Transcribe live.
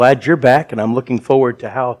Glad you're back, and I'm looking forward to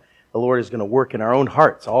how the Lord is going to work in our own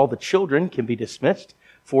hearts. All the children can be dismissed,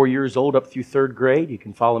 4 years old up through third grade. You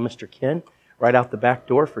can follow Mr. Ken right out the back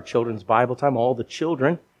door for children's Bible time. All the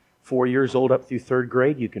children, 4 years old up through third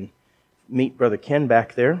grade, you can meet Brother Ken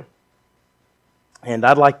back there. And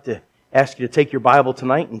I'd like to ask you to take your Bible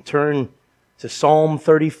tonight and turn to Psalm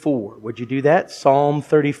 34. Would you do that? Psalm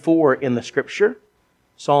 34 in the Scripture.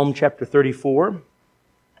 Psalm chapter 34.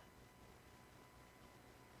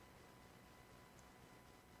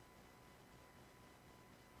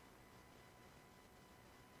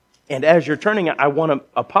 And as you're turning, I want to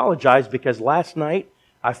apologize because last night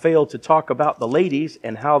I failed to talk about the ladies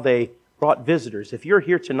and how they brought visitors. If you're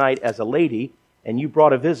here tonight as a lady and you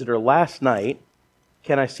brought a visitor last night,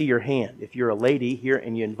 can I see your hand? If you're a lady here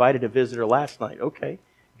and you invited a visitor last night, okay,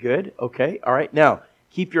 good, okay, all right. Now,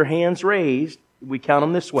 keep your hands raised. We count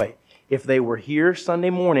them this way. If they were here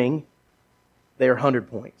Sunday morning, they're 100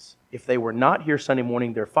 points. If they were not here Sunday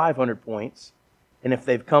morning, they're 500 points. And if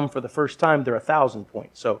they've come for the first time, they're 1,000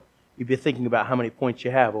 points. So you'd be thinking about how many points you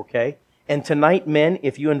have, okay? And tonight, men,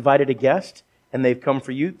 if you invited a guest and they've come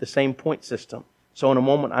for you, the same point system. So in a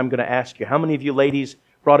moment, I'm going to ask you, how many of you ladies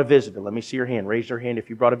brought a visitor? Let me see your hand. Raise your hand if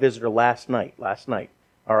you brought a visitor last night.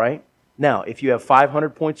 All right? Now, if you have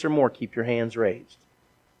 500 points or more, keep your hands raised.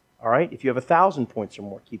 All right? If you have 1,000 points or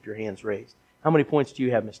more, keep your hands raised. How many points do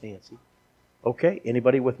you have, Miss Nancy? Okay.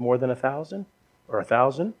 Anybody with more than 1,000? Or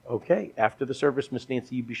 1,000? Okay. After the service, Miss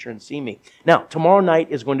Nancy, you be sure and see me. Now, tomorrow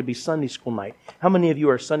night is going to be Sunday school night. How many of you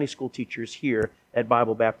are Sunday school teachers here at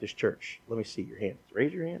Bible Baptist Church? Let me see your hands.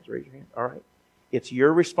 Raise your hands. Raise your hands. All right. It's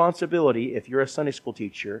your responsibility, if you're a Sunday school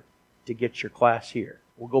teacher, to get your class here.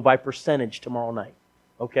 We'll go by percentage tomorrow night.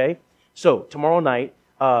 Okay? So, tomorrow night,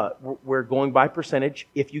 we're going by percentage.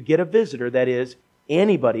 If you get a visitor, that is,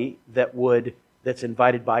 anybody that's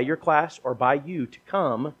invited by your class or by you to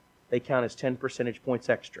come, they count as 10 percentage points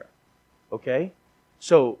extra. Okay?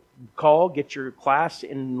 So, get your class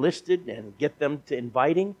enlisted and get them to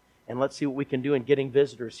inviting, and let's see what we can do in getting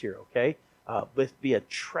visitors here, okay? It'd be a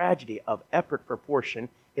tragedy of epic proportion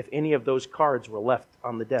if any of those cards were left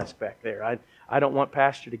on the desk back there. I don't want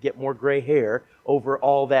Pastor to get more gray hair over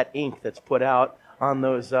all that ink that's put out on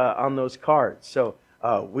those cards. So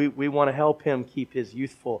we want to help him keep his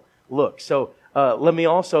youthful look. So let me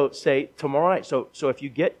also say tomorrow night. So if you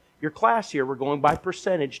get your class here, we're going by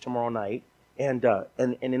percentage tomorrow night, and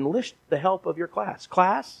enlist the help of your class.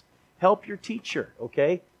 Class, help your teacher,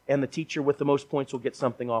 okay? And the teacher with the most points will get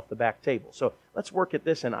something off the back table. So let's work at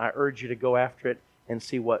this, and I urge you to go after it and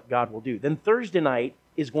see what God will do. Then Thursday night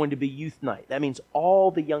is going to be youth night. That means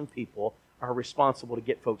all the young people are responsible to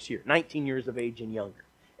get folks here, 19 years of age and younger.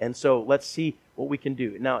 And so let's see what we can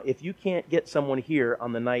do. Now, if you can't get someone here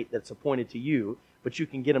on the night that's appointed to you, but you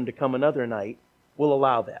can get them to come another night, we'll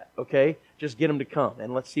allow that, okay? Just get them to come,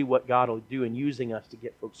 and let's see what God will do in using us to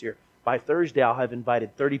get folks here. By Thursday, I'll have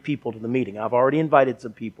invited 30 people to the meeting. I've already invited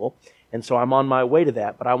some people, and so I'm on my way to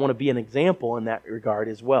that, but I want to be an example in that regard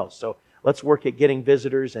as well. So let's work at getting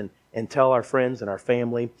visitors and tell our friends and our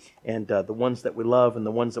family and the ones that we love and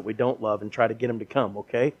the ones that we don't love and try to get them to come,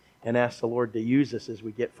 okay? And ask the Lord to use us as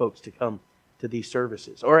we get folks to come to these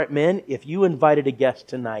services. All right, men, if you invited a guest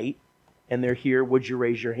tonight and they're here, would you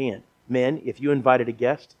raise your hand? Men, if you invited a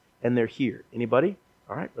guest and they're here. Anybody?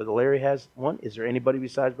 All right, Brother Larry has one. Is there anybody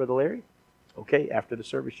besides Brother Larry? Okay, after the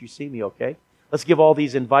service you see me, okay? Let's give all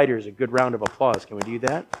these inviters a good round of applause. Can we do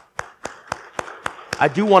that? I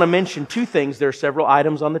do want to mention two things. There are several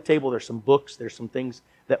items on the table. There's some books. There's some things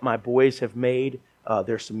that my boys have made.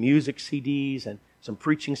 There's some music CDs and some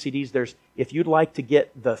preaching CDs. If you'd like to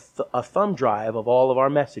get a thumb drive of all of our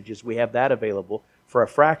messages, we have that available for a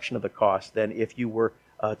fraction of the cost than if you were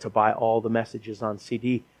to buy all the messages on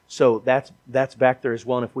CD. So that's back there as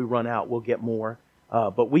well, and if we run out, we'll get more.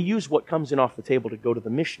 But we use what comes in off the table to go to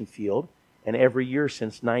the mission field, and every year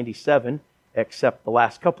since '97, except the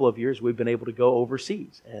last couple of years, we've been able to go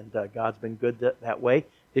overseas, and God's been good that way.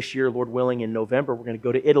 This year, Lord willing, in November, we're going to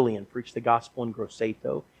go to Italy and preach the gospel in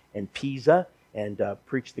Grosseto and Pisa, and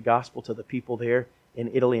preach the gospel to the people there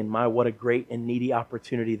in Italy. And what a great and needy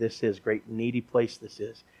opportunity this is, great and needy place this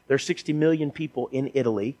is. There's 60 million people in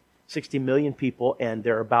Italy, 60 million people, and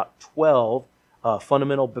there are about 12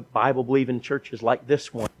 fundamental Bible-believing churches like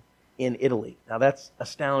this one in Italy. Now that's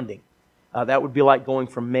astounding. That would be like going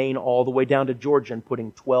from Maine all the way down to Georgia and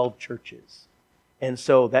putting 12 churches. And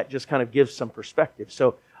so that just kind of gives some perspective.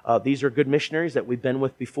 So these are good missionaries that we've been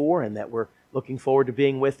with before and that we're looking forward to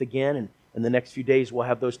being with again. And in the next few days, we'll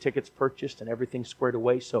have those tickets purchased and everything squared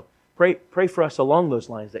away. So pray for us along those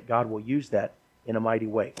lines that God will use that in a mighty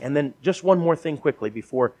way. And then just one more thing quickly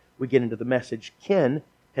before we get into the message. Ken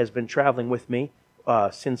has been traveling with me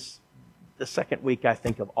since the second week, I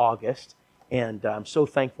think, of August. And I'm so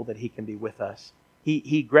thankful that he can be with us.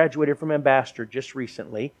 He graduated from Ambassador just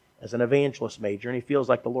recently as an evangelist major, and he feels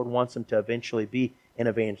like the Lord wants him to eventually be in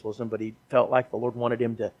evangelism, but he felt like the Lord wanted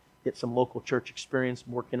him to get some local church experience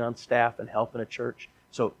working on staff and helping a church.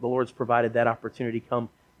 So the Lord's provided that opportunity come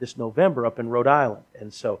this November up in Rhode Island.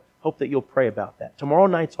 And so hope that you'll pray about that. Tomorrow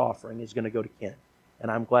night's offering is going to go to Ken,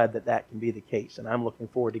 and I'm glad that that can be the case. And I'm looking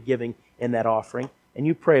forward to giving in that offering. And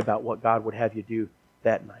you pray about what God would have you do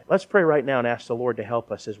that night. Let's pray right now and ask the Lord to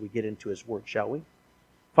help us as we get into His Word, shall we?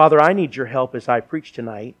 Father, I need your help as I preach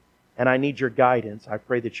tonight, and I need your guidance. I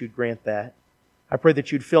pray that you'd grant that. I pray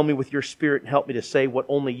that you'd fill me with your Spirit and help me to say what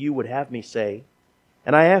only you would have me say.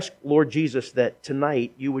 And I ask, Lord Jesus, that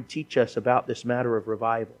tonight you would teach us about this matter of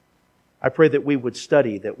revival. I pray that we would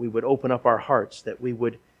study, that we would open up our hearts, that we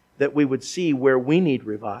would see where we need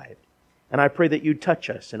revived. And I pray that you'd touch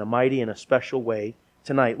us in a mighty and a special way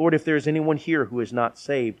tonight. Lord, if there's anyone here who is not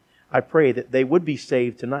saved, I pray that they would be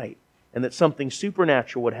saved tonight and that something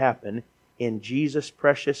supernatural would happen in Jesus'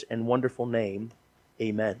 precious and wonderful name.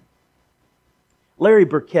 Amen. Larry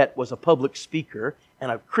Burkett was a public speaker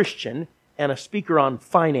and a Christian and a speaker on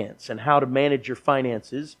finance and how to manage your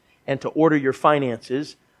finances and to order your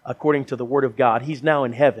finances according to the Word of God. He's now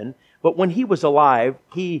in heaven. But when he was alive,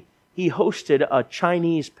 he hosted a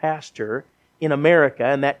Chinese pastor in America,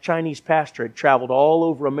 and that Chinese pastor had traveled all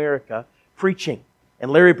over America preaching.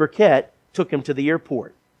 And Larry Burkett took him to the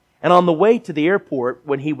airport. And on the way to the airport,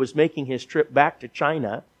 when he was making his trip back to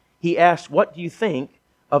China, he asked, "What do you think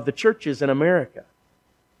of the churches in America?"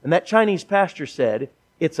 And that Chinese pastor said,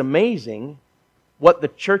 "It's amazing what the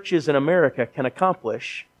churches in America can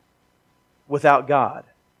accomplish without God."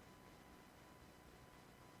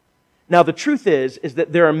 Now, the truth is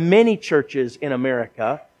that there are many churches in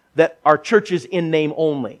America that are churches in name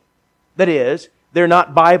only. That is, they're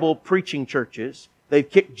not Bible preaching churches. They've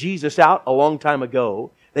kicked Jesus out a long time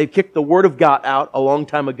ago. They've kicked the Word of God out a long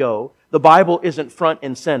time ago. The Bible isn't front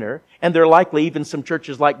and center, and there are likely even some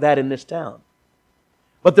churches like that in this town.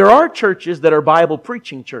 But there are churches that are Bible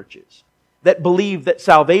preaching churches that believe that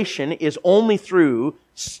salvation is only through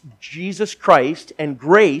Jesus Christ and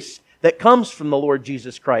grace that comes from the Lord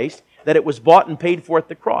Jesus Christ, that it was bought and paid for at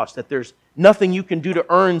the cross, that there's nothing you can do to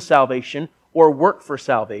earn salvation or work for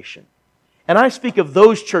salvation. And I speak of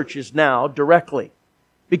those churches now directly,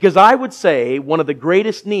 because I would say one of the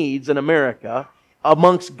greatest needs in America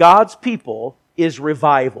amongst God's people is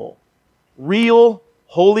revival. Real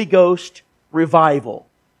Holy Ghost revival.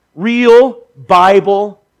 Real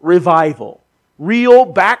Bible revival. Real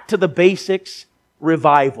back to the basics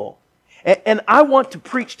revival. And I want to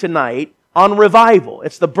preach tonight on revival.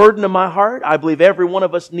 It's the burden of my heart. I believe every one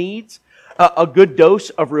of us needs a good dose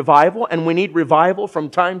of revival, and we need revival from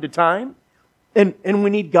time to time. And we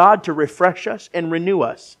need God to refresh us and renew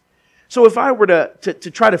us. So if I were to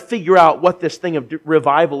try to figure out what this thing of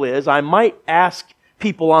revival is, I might ask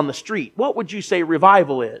people on the street, what would you say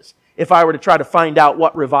revival is? If I were to try to find out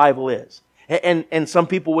what revival is. And some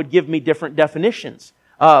people would give me different definitions.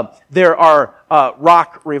 There are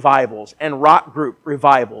rock revivals and rock group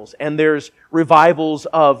revivals, and there's revivals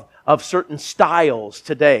of certain styles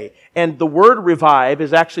today. And the word revive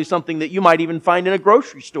is actually something that you might even find in a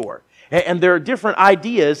grocery store. And there are different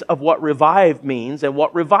ideas of what revive means and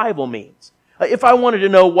what revival means. If I wanted to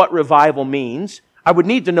know what revival means, I would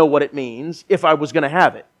need to know what it means if I was going to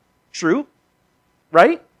have it. True?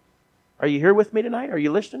 Right? Are you here with me tonight? Are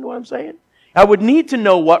you listening to what I'm saying? I would need to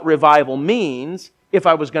know what revival means if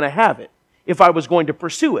I was going to have it, if I was going to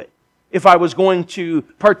pursue it, if I was going to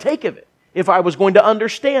partake of it, if I was going to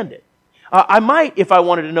understand it. I might, if I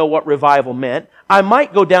wanted to know what revival meant, I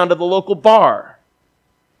might go down to the local bar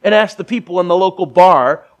and ask the people in the local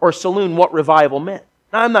bar or saloon what revival meant.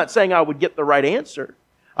 Now, I'm not saying I would get the right answer.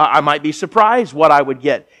 I might be surprised what I would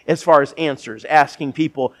get as far as answers, asking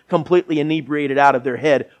people completely inebriated out of their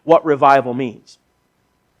head what revival means.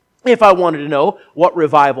 If I wanted to know what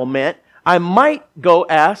revival meant, I might go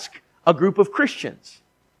ask a group of Christians.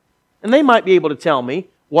 And they might be able to tell me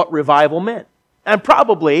what revival meant. And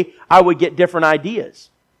probably I would get different ideas.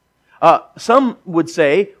 Some would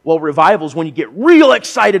say, well, revival is when you get real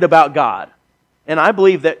excited about God. And I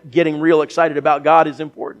believe that getting real excited about God is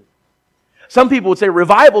important. Some people would say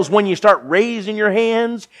revival is when you start raising your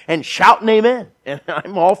hands and shouting amen. And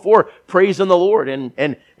I'm all for praising the Lord.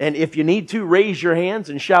 And if you need to, raise your hands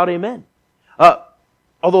and shout amen.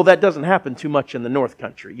 Although that doesn't happen too much in the North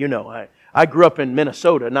Country. You know, I grew up in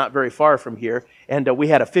Minnesota, not very far from here, and we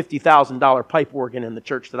had a $50,000 pipe organ in the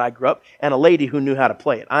church that I grew up, and a lady who knew how to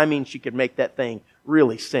play it. I mean, she could make that thing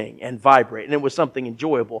really sing and vibrate. And it was something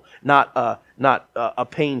enjoyable, not a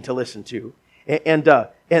pain to listen to. And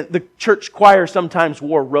the church choir sometimes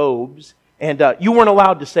wore robes. And you weren't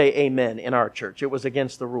allowed to say amen in our church. It was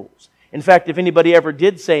against the rules. In fact, if anybody ever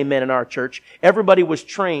did say amen in our church, everybody was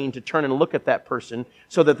trained to turn and look at that person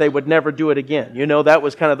so that they would never do it again. You know, that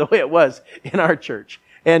was kind of the way it was in our church.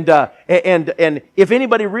 And if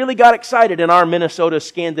anybody really got excited in our Minnesota,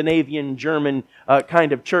 Scandinavian, German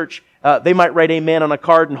kind of church, they might write amen on a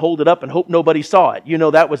card and hold it up and hope nobody saw it. You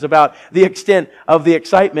know, that was about the extent of the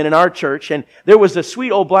excitement in our church. And there was a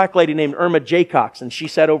sweet old black lady named Irma Jaycox, and she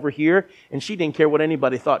sat over here, and she didn't care what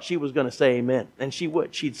anybody thought. She was going to say amen. And she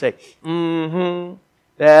would. She'd say, mm-hmm,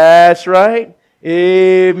 that's right,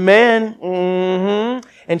 amen, mm-hmm.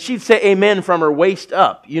 And she'd say amen from her waist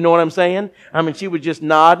up. You know what I'm saying? I mean, she was just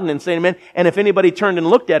nodding and saying amen. And if anybody turned and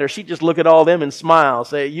looked at her, she'd just look at all of them and smile,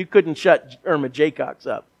 say, you couldn't shut Irma Jaycox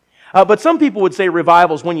up. But some people would say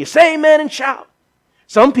revivals when you say amen and shout.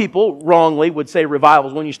 Some people, wrongly, would say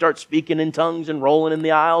revivals when you start speaking in tongues and rolling in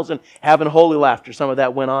the aisles and having holy laughter. Some of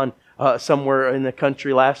that went on somewhere in the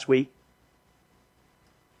country last week.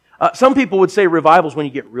 Some people would say revivals when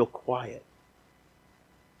you get real quiet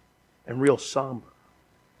and real somber.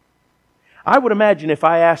 I would imagine if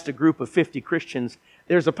I asked a group of 50 Christians,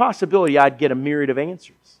 there's a possibility I'd get a myriad of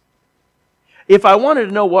answers. If I wanted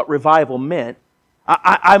to know what revival meant,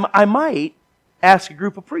 I might ask a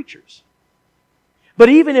group of preachers. But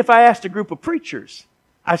even if I asked a group of preachers,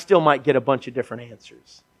 I still might get a bunch of different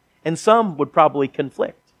answers. And some would probably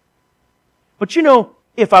conflict. But you know,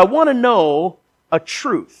 if I want to know a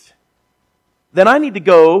truth, then I need to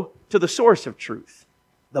go to the source of truth,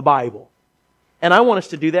 the Bible. And I want us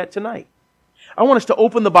to do that tonight. I want us to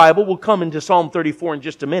open the Bible. We'll come into Psalm 34 in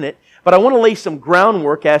just a minute. But I want to lay some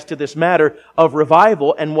groundwork as to this matter of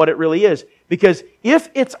revival and what it really is. Because if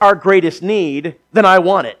it's our greatest need, then I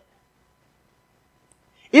want it.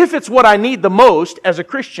 If it's what I need the most as a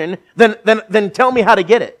Christian, then tell me how to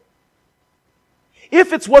get it.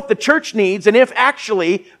 If it's what the church needs, and if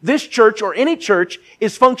actually this church or any church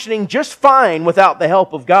is functioning just fine without the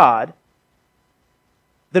help of God,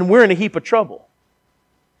 then we're in a heap of trouble.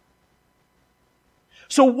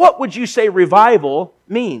 So what would you say revival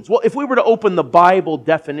means? Well, if we were to open the Bible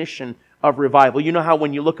definition of revival, you know how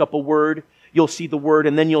when you look up a word, you'll see the word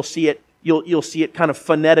and then you'll see it kind of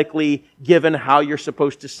phonetically given how you're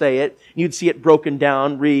supposed to say it. You'd see it broken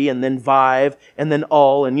down, re, and then vive, and then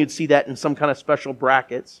all, and you'd see that in some kind of special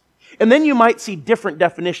brackets. And then you might see different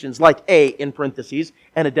definitions, like A in parentheses,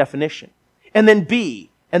 and a definition. And then B,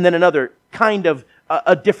 and then another kind of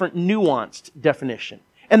a different nuanced definition.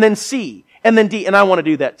 And then C, and then D, and I want to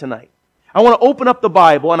do that tonight. I want to open up the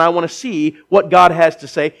Bible and I want to see what God has to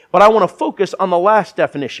say, but I want to focus on the last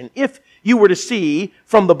definition. If you were to see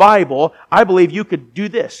from the Bible, I believe you could do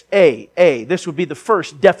this. A. This would be the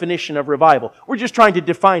first definition of revival. We're just trying to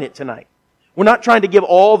define it tonight. We're not trying to give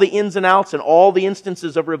all the ins and outs and all the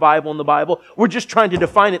instances of revival in the Bible. We're just trying to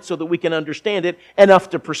define it so that we can understand it enough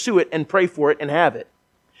to pursue it and pray for it and have it.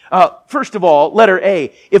 First of all, letter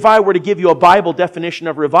A. If I were to give you a Bible definition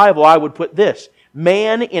of revival, I would put this: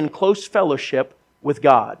 man in close fellowship with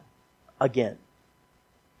God. Again.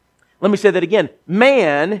 Let me say that again.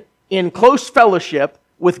 Man in close fellowship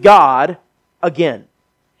with God. Again.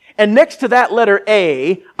 And next to that letter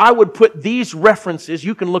A, I would put these references.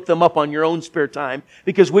 You can look them up on your own spare time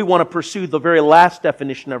because we want to pursue the very last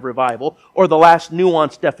definition of revival or the last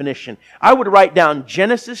nuanced definition. I would write down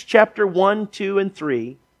Genesis chapter 1, 2, and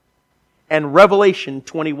 3 and Revelation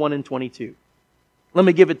 21 and 22. Let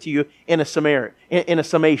me give it to you in a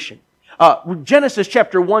summation. Genesis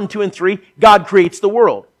chapter 1, 2, and 3, God creates the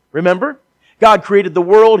world. Remember? God created the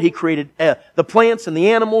world. He created the plants and the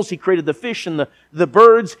animals. He created the fish and the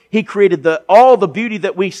birds. He created all the beauty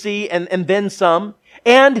that we see and then some.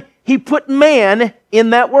 And He put man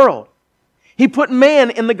in that world. He put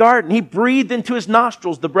man in the garden. He breathed into his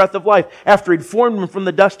nostrils the breath of life after He'd formed him from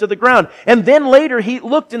the dust of the ground. And then later He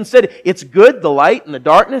looked and said, it's good, the light and the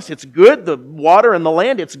darkness. It's good, the water and the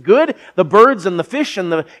land. It's good, the birds and the fish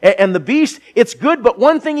and the beast. It's good, but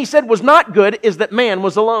one thing He said was not good is that man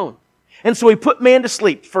was alone. And so He put man to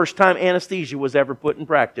sleep. First time anesthesia was ever put in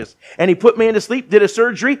practice. And He put man to sleep, did a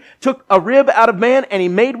surgery, took a rib out of man, and He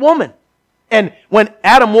made woman. And when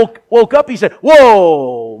Adam woke up, he said,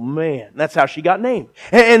 whoa, man, that's how she got named.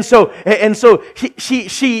 And so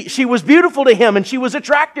she was beautiful to him, and she was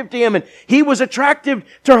attractive to him, and he was attractive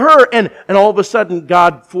to her. And all of a sudden,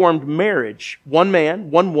 God formed marriage. One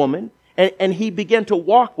man, one woman, and He began to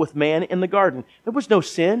walk with man in the garden. There was no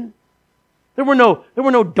sin. There were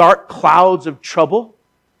no dark clouds of trouble.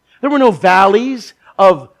 There were no valleys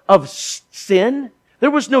of of sin.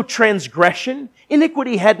 There was no transgression.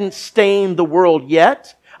 Iniquity hadn't stained the world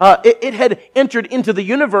yet. It had entered into the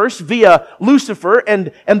universe via Lucifer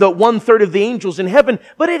and the 1/3 of the angels in heaven,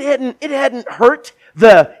 but it hadn't hurt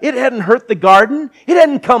the garden. It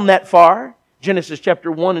hadn't come that far. Genesis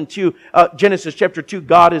chapter 1 and 2, Genesis chapter 2,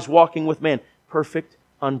 God is walking with man. Perfect,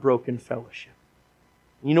 unbroken fellowship.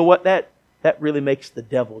 You know what? That really makes the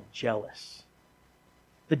devil jealous.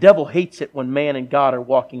 The devil hates it when man and God are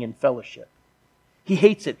walking in fellowship. He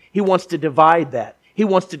hates it. He wants to divide that. He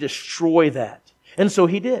wants to destroy that. And so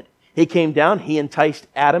he did. He came down, he enticed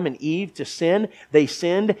Adam and Eve to sin. They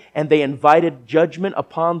sinned, and they invited judgment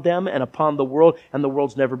upon them and upon the world, and the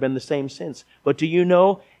world's never been the same since. But do you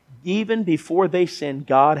know, even before they sinned,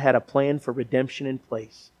 God had a plan for redemption in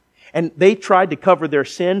place. And they tried to cover their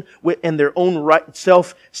sin and their own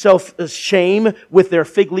self-shame with their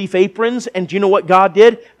fig leaf aprons. And do you know what God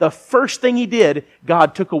did? The first thing He did,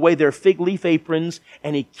 God took away their fig leaf aprons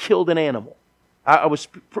and He killed an animal. I was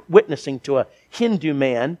witnessing to a Hindu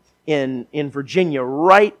man in Virginia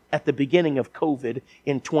right at the beginning of COVID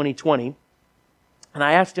in 2020. And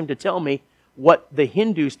I asked him to tell me what the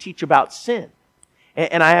Hindus teach about sin.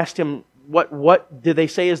 And I asked him, what do they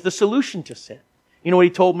say is the solution to sin? You know what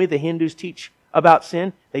he told me the Hindus teach about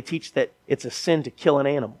sin? They teach that it's a sin to kill an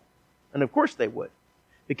animal. And of course they would.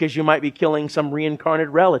 Because you might be killing some reincarnated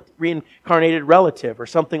relative or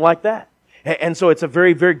something like that. And so it's a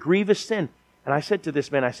very, very grievous sin. And I said to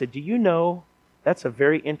this man, I said, do you know that's a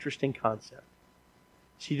very interesting concept?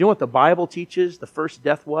 So you know what the Bible teaches the first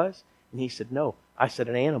death was? And he said, no. I said,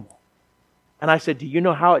 an animal. And I said, do you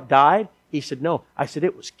know how it died? He said, no. I said,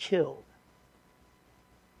 it was killed.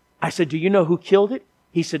 I said, do you know who killed it?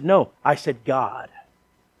 He said, no. I said, God.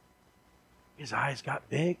 His eyes got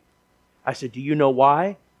big. I said, do you know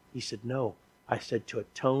why? He said, no. I said, to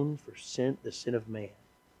atone for sin, the sin of man.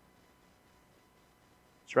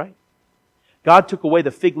 That's right. God took away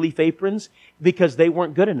the fig leaf aprons because they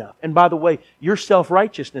weren't good enough. And by the way, your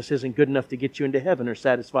self-righteousness isn't good enough to get you into heaven or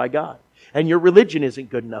satisfy God. And your religion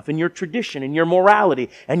isn't good enough. And your tradition and your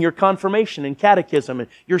morality and your confirmation and catechism and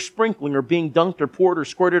your sprinkling or being dunked or poured or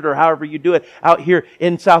squirted or however you do it out here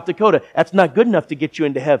in South Dakota, that's not good enough to get you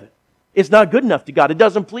into heaven. It's not good enough to God. It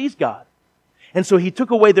doesn't please God. And so He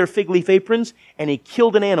took away their fig leaf aprons and He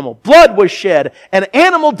killed an animal. Blood was shed. An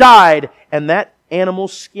animal died. And that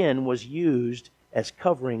animal's skin was used as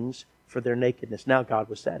coverings for their nakedness. Now God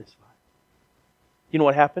was satisfied. You know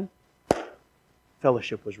what happened?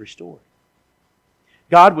 Fellowship was restored.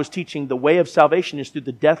 God was teaching the way of salvation is through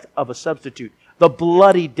the death of a substitute. The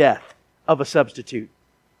bloody death of a substitute.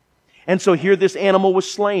 And so here this animal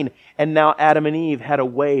was slain. And now Adam and Eve had a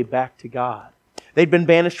way back to God. They'd been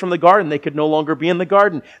banished from the garden. They could no longer be in the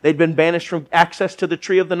garden. They'd been banished from access to the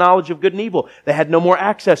tree of the knowledge of good and evil. They had no more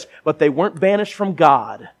access, but they weren't banished from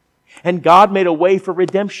God. And God made a way for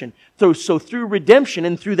redemption. So through redemption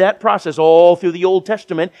and through that process, all through the Old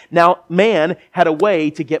Testament, now man had a way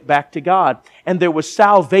to get back to God. And there was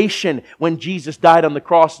salvation when Jesus died on the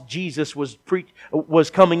cross. Jesus was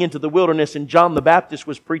coming into the wilderness and John the Baptist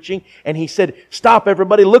was preaching. And he said, stop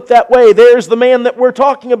everybody, look that way. There's the man that we're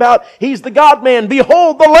talking about. He's the God-man.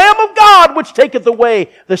 Behold, the Lamb of God, which taketh away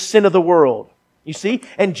the sin of the world. You see?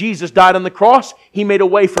 And Jesus died on the cross. He made a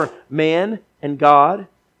way for man and God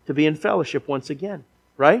to be in fellowship once again,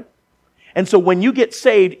 right? And so when you get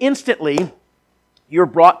saved, instantly, you're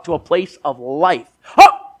brought to a place of life.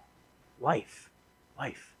 Oh! Life.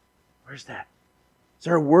 Where's that? Is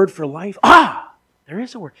there a word for life? There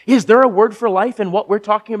is a word. Is there a word for life in what we're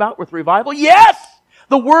talking about with revival? Yes!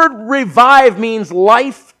 The word revive means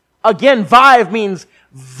life. Again, vive means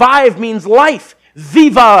life.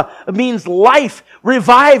 Viva means life.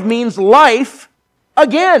 Revive means life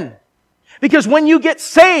again. Because when you get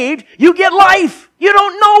saved, you get life. You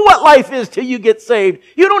don't know what life is till you get saved.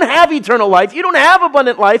 You don't have eternal life. You don't have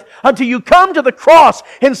abundant life until you come to the cross.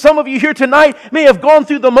 And some of you here tonight may have gone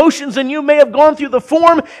through the motions and you may have gone through the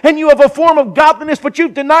form and you have a form of godliness, but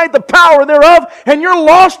you've denied the power thereof and you're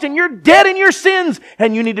lost and you're dead in your sins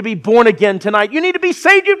and you need to be born again tonight. You need to be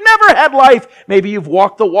saved. You've never had life. Maybe you've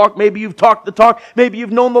walked the walk. Maybe you've talked the talk. Maybe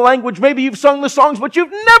you've known the language. Maybe you've sung the songs, but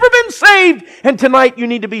you've never been saved. And tonight you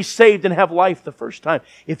need to be saved and have life the first time.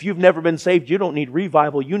 If you've never been saved, you don't need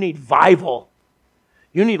revival, you need vival.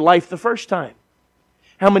 You need life the first time.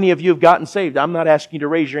 How many of you have gotten saved? I'm not asking you to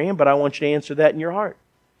raise your hand, but I want you to answer that in your heart.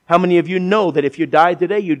 How many of you know that if you died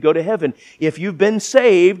today, you'd go to heaven? If you've been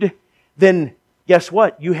saved, then guess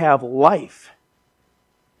what? You have life.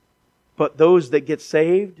 But those that get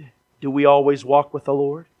saved, do we always walk with the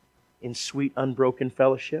Lord in sweet, unbroken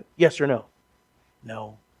fellowship? Yes or no?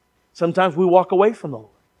 No. Sometimes we walk away from the Lord.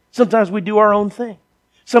 Sometimes we do our own thing.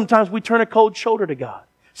 Sometimes we turn a cold shoulder to God.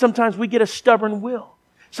 Sometimes we get a stubborn will.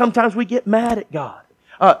 Sometimes we get mad at God.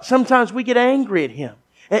 Sometimes we get angry at Him.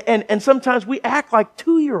 And sometimes we act like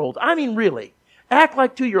 2-year-olds. I mean, really, act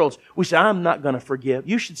like 2-year-olds. We say, I'm not going to forgive.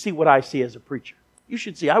 You should see what I see as a preacher. You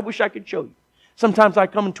should see. I wish I could show you. Sometimes I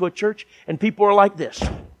come into a church and people are like this.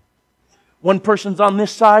 One person's on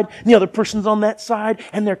this side, and the other person's on that side,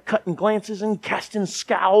 and they're cutting glances and casting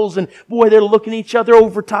scowls, and boy, they're looking at each other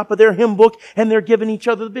over top of their hymn book, and they're giving each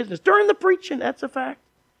other the business. During the preaching, that's a fact.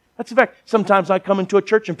 That's a fact. Sometimes I come into a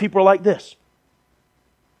church and people are like this.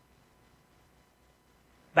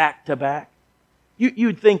 Back to back.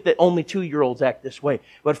 You'd think that only 2-year-olds act this way,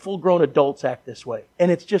 but full-grown adults act this way. And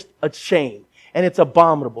it's just a shame. And it's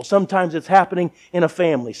abominable. Sometimes it's happening in a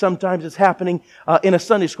family. Sometimes it's happening in a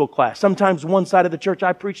Sunday school class. Sometimes one side of the church,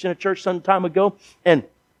 I preached in a church some time ago, and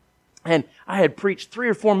I had preached 3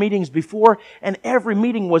 or 4 meetings before, and every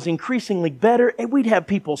meeting was increasingly better, and we'd have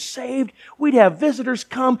people saved. We'd have visitors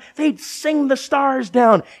come. They'd sing the stars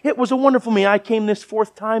down. It was a wonderful meeting. I came this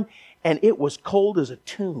 4th time, and it was cold as a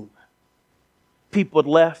tomb. People had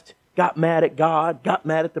left. Got mad at God, got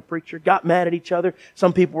mad at the preacher, got mad at each other.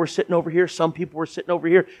 Some people were sitting over here, some people were sitting over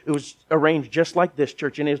here. It was arranged just like this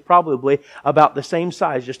church, and it was probably about the same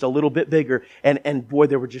size, just a little bit bigger. And boy,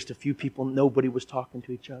 there were just a few people. Nobody was talking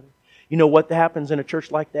to each other. You know what happens in a church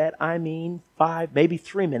like that? I mean, 5, maybe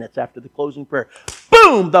 3 minutes after the closing prayer,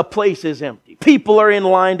 boom, the place is empty. People are in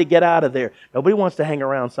line to get out of there. Nobody wants to hang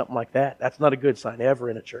around something like that. That's not a good sign ever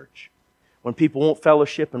in a church. When people won't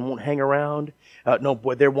fellowship and won't hang around,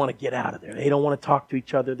 they want to get out of there. They don't want to talk to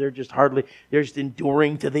each other. They're just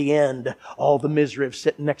enduring to the end all the misery of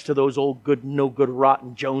sitting next to those old good, no good,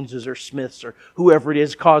 rotten Joneses or Smiths or whoever it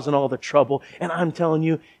is causing all the trouble. And I'm telling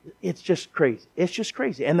you, it's just crazy. It's just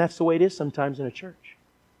crazy. And that's the way it is sometimes in a church.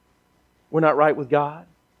 We're not right with God.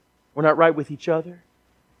 We're not right with each other.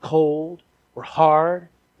 Cold. We're hard.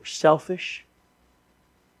 We're selfish.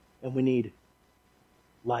 And we need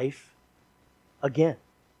life again.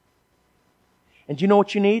 And do you know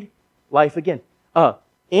what you need? Life again.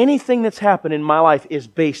 Anything that's happened in my life is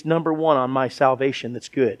based, number 1, on my salvation that's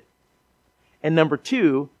good. And number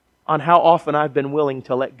 2, on how often I've been willing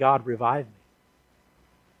to let God revive me.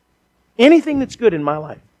 Anything that's good in my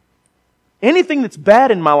life. Anything that's bad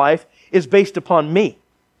in my life is based upon me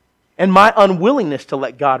and my unwillingness to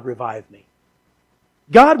let God revive me.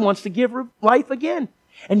 God wants to give life again.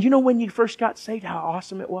 And you know when you first got saved, how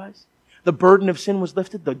awesome it was? The burden of sin was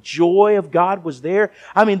lifted. The joy of God was there.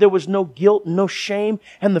 I mean, there was no guilt, no shame,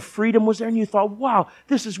 and the freedom was there. And you thought, wow,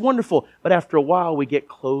 this is wonderful. But after a while, we get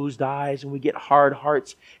closed eyes and we get hard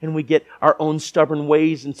hearts and we get our own stubborn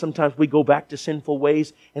ways. And sometimes we go back to sinful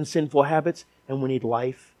ways and sinful habits, and we need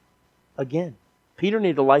life again. Peter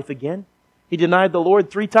needed life again. He denied the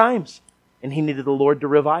Lord 3 times, and he needed the Lord to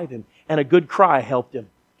revive him. And a good cry helped him.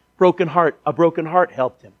 A broken heart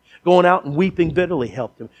helped him. Going out and weeping bitterly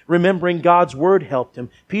helped him. Remembering God's Word helped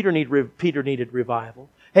him. Peter needed revival.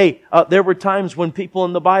 Hey, there were times when people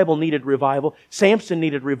in the Bible needed revival. Samson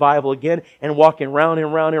needed revival again, and walking round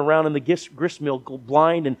and round and round in the gristmill,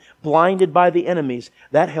 blinded by the enemies.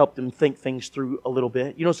 That helped him think things through a little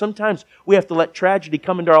bit. You know, sometimes we have to let tragedy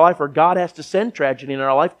come into our life, or God has to send tragedy in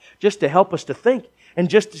our life just to help us to think. And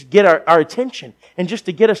just to get our attention. And just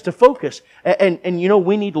to get us to focus. And you know,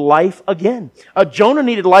 we need life again. Jonah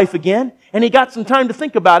needed life again. And he got some time to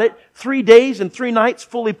think about it. 3 days and 3 nights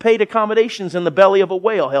fully paid accommodations in the belly of a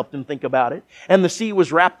whale helped him think about it. And the sea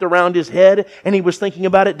was wrapped around his head. And he was thinking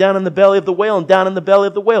about it down in the belly of the whale. And down in the belly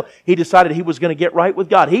of the whale, he decided he was going to get right with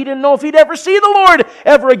God. He didn't know if he'd ever see the Lord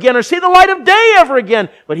ever again or see the light of day ever again.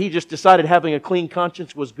 But he just decided having a clean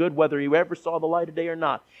conscience was good whether he ever saw the light of day or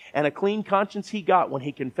not. And a clean conscience he got when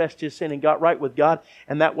he confessed his sin and got right with God.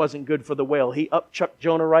 And that wasn't good for the whale. He upchucked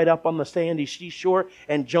Jonah right up on the sandy seashore.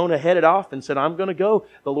 And Jonah headed off and said, I'm going to go.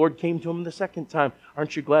 The Lord came to him the second time.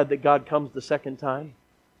 Aren't you glad that God comes the second time?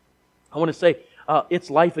 I want to say, it's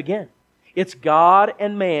life again. It's God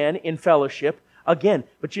and man in fellowship again.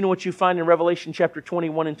 But you know what you find in Revelation chapter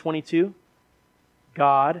 21 and 22?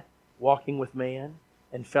 God walking with man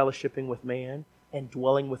and fellowshipping with man and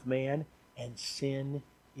dwelling with man, and sin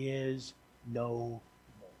is no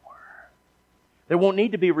more. There won't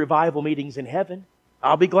need to be revival meetings in heaven.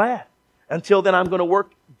 I'll be glad. Until then, I'm going to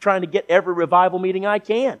work trying to get every revival meeting I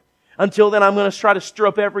can. Until then, I'm going to try to stir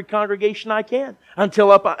up every congregation I can.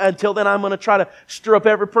 Until then, I'm going to try to stir up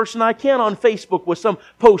every person I can on Facebook with some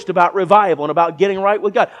post about revival and about getting right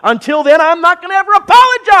with God. Until then, I'm not going to ever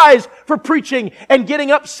apologize for preaching and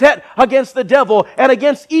getting upset against the devil and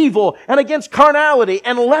against evil and against carnality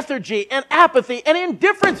and lethargy and apathy and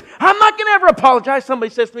indifference. I'm not going to ever apologize.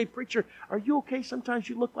 Somebody says to me, "Preacher, are you okay? Sometimes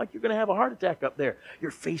you look like you're going to have a heart attack up there.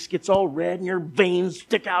 Your face gets all red and your veins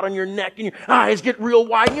stick out on your neck and your eyes get real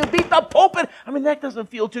wide and you beat the pulpit. I mean, that doesn't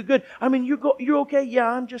feel too good. I mean, you're okay? Yeah,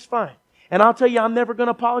 I'm just fine." And I'll tell you, I'm never going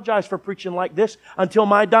to apologize for preaching like this until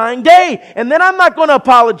my dying day. And then I'm not going to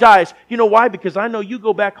apologize. You know why? Because I know you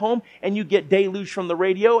go back home and you get deluged from the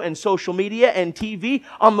radio and social media and TV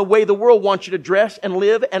on the way the world wants you to dress and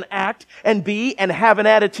live and act and be and have an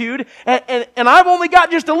attitude. And I've only got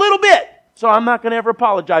just a little bit. So I'm not going to ever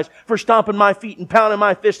apologize for stomping my feet and pounding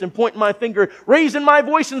my fist and pointing my finger, raising my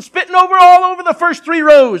voice and spitting all over the first 3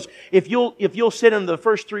 rows. If you'll sit in the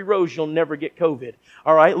first 3 rows, you'll never get COVID.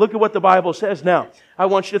 All right, look at what the Bible says now. I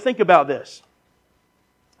want you to think about this.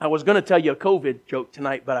 I was going to tell you a COVID joke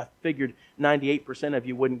tonight, but I figured 98% of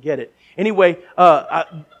you wouldn't get it. Anyway,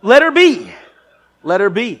 letter B. Letter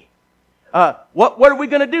B. What are we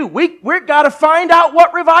going to do? We've got to find out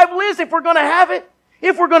what revival is if we're going to have it.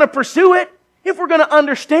 If we're going to pursue it, if we're going to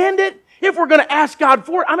understand it, if we're going to ask God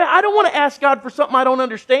for it. I mean, I don't want to ask God for something I don't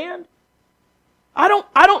understand. I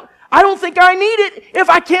don't think I need it if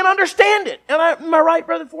I can't understand it. Am I right,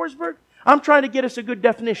 Brother Forsberg? I'm trying to get us a good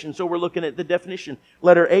definition, so we're looking at the definition.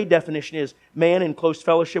 Letter A definition is man in close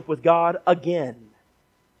fellowship with God again.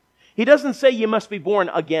 He doesn't say you must be born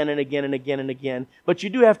again and again and again and again, but you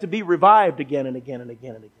do have to be revived again and again and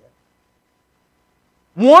again and again.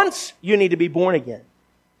 Once you need to be born again.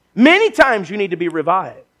 Many times you need to be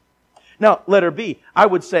revived. Now, letter B, I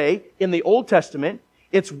would say in the Old Testament,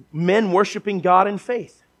 it's men worshiping God in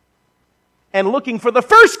faith and looking for the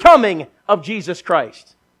first coming of Jesus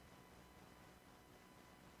Christ.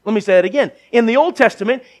 Let me say it again. In the Old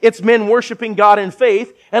Testament, it's men worshiping God in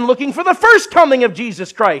faith and looking for the first coming of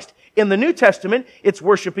Jesus Christ. In the New Testament, it's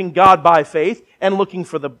worshiping God by faith and looking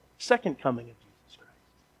for the second coming of Jesus Christ.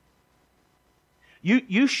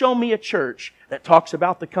 You show me a church that talks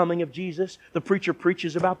about the coming of Jesus. The preacher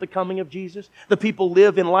preaches about the coming of Jesus. The people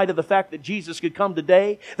live in light of the fact that Jesus could come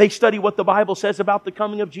today. They study what the Bible says about the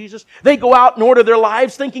coming of Jesus. They go out and order their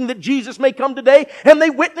lives thinking that Jesus may come today. And they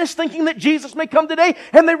witness thinking that Jesus may come today.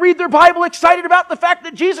 And they read their Bible excited about the fact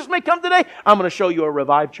that Jesus may come today. I'm going to show you a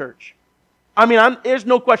revived church. I mean, there's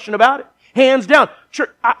no question about it. Hands down.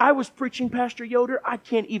 Church, I was preaching, Pastor Yoder. I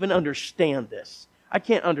can't even understand this. I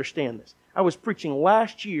can't understand this. I was preaching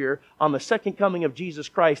last year on the second coming of Jesus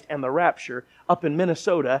Christ and the rapture up in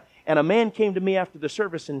Minnesota, and a man came to me after the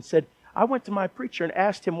service and said, I went to my preacher and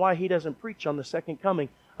asked him why he doesn't preach on the second coming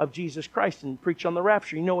of Jesus Christ and preach on the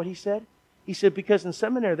rapture. You know what he said? He said, because in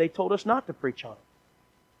seminary they told us not to preach on it.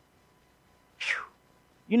 Whew.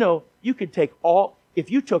 You know, you could take if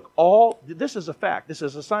you took all, this is a fact, this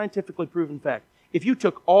is a scientifically proven fact. If you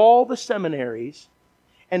took all the seminaries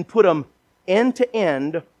and put them end to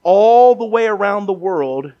end, all the way around the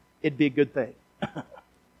world, it'd be a good thing.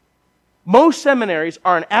 Most seminaries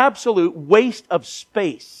are an absolute waste of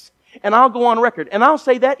space. And I'll go on record, and I'll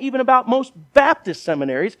say that even about most Baptist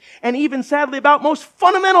seminaries, and even sadly about most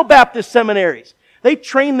fundamental Baptist seminaries. They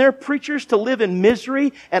train their preachers to live in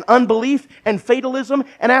misery and unbelief and fatalism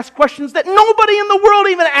and ask questions that nobody in the world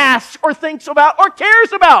even asks or thinks about or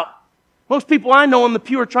cares about. Most people I know in the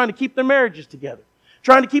pew are trying to keep their marriages together,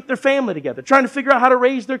 trying to keep their family together, trying to figure out how to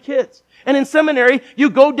raise their kids. And in seminary,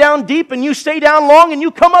 you go down deep and you stay down long and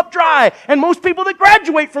you come up dry. And most people that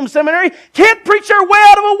graduate from seminary can't preach their way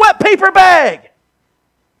out of a wet paper bag.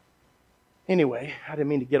 Anyway, I didn't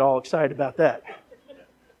mean to get all excited about that.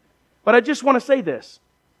 But I just want to say this.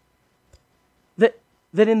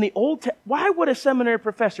 That in the why would a seminary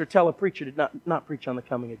professor tell a preacher to not preach on the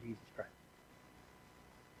coming of Jesus Christ?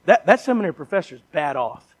 That seminary professor is bad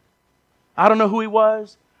off. I don't know who he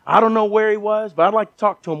was. I don't know where he was, but I'd like to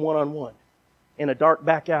talk to him one-on-one in a dark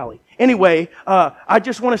back alley. Anyway, I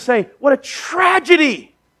just want to say, what a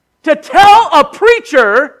tragedy to tell a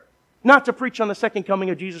preacher not to preach on the second coming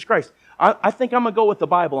of Jesus Christ. I think I'm going to go with the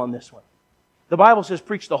Bible on this one. The Bible says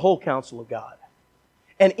preach the whole counsel of God.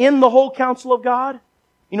 And in the whole counsel of God,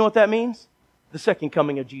 you know what that means? The second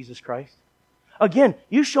coming of Jesus Christ. Again,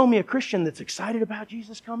 you show me a Christian that's excited about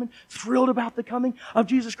Jesus coming, thrilled about the coming of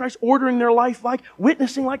Jesus Christ, ordering their life like,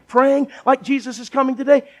 witnessing like, praying like Jesus is coming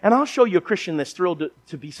today. And I'll show you a Christian that's thrilled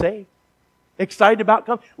to be saved. Excited about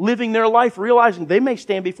coming, living their life, realizing they may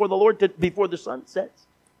stand before the Lord before the sun sets.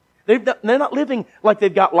 They're not living like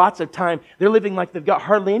they've got lots of time. They're living like they've got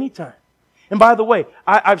hardly any time. And by the way,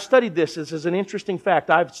 I've studied this. This is an interesting fact.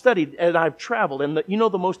 I've studied and I've traveled. And you know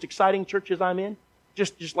the most exciting churches I'm in?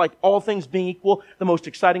 Just like all things being equal, the most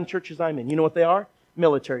exciting churches I'm in. You know what they are?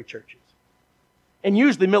 Military churches. And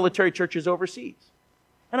usually military churches overseas.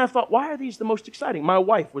 And I thought, why are these the most exciting? My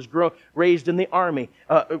wife was raised in the Army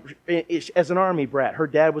as an Army brat. Her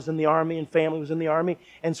dad was in the Army and family was in the Army.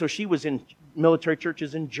 And so she was in military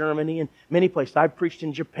churches in Germany and many places. I've preached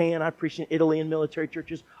in Japan. I've preached in Italy in military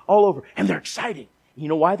churches all over. And they're exciting. You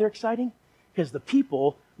know why they're exciting? Because the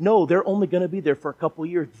people know they're only going to be there for a couple of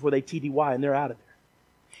years before they TDY and they're out of there.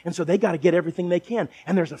 And so they got to get everything they can.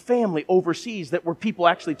 And there's a family overseas where people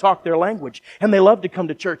actually talk their language. And they love to come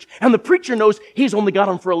to church. And the preacher knows he's only got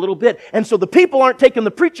them for a little bit. And so the people aren't taking the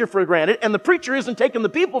preacher for granted. And the preacher isn't taking the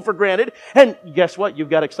people for granted. And guess what? You've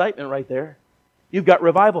got excitement right there. You've got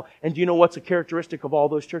revival. And do you know what's a characteristic of all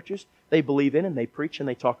those churches? They believe in and they preach and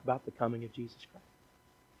they talk about the coming of Jesus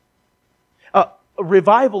Christ. A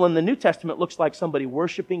revival in the New Testament looks like somebody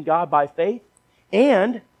worshiping God by faith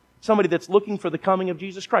and somebody that's looking for the coming of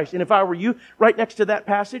Jesus Christ. And if I were you, right next to that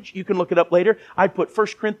passage, you can look it up later, I'd put 1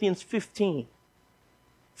 Corinthians 15,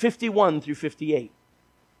 51 through 58.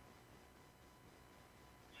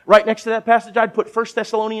 Right next to that passage, I'd put 1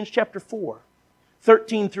 Thessalonians chapter 4,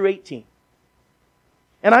 13 through 18.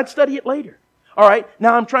 And I'd study it later. All right,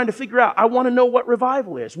 now I'm trying to figure out, I want to know what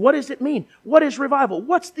revival is. What does it mean? What is revival?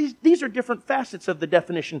 These are different facets of the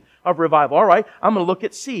definition of revival. All right, I'm going to look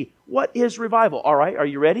at C. What is revival? All right, are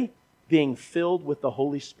you ready? Being filled with the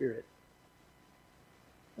Holy Spirit.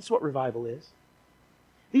 That's what revival is.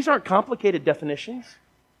 These aren't complicated definitions.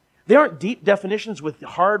 They aren't deep definitions with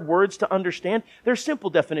hard words to understand. They're simple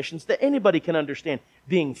definitions that anybody can understand.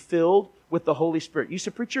 Being filled with the Holy Spirit. You say,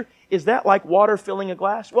 preacher, is that like water filling a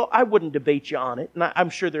glass? Well, I wouldn't debate you on it. And I'm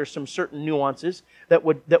sure there's some certain nuances that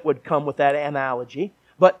would come with that analogy.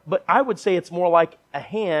 But I would say it's more like a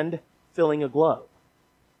hand filling a glove.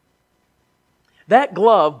 That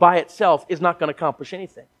glove by itself is not going to accomplish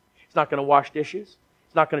anything. It's not going to wash dishes.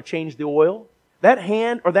 It's not going to change the oil. That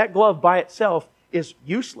hand or that glove by itself is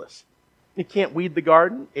useless. It can't weed the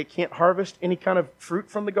garden. It can't harvest any kind of fruit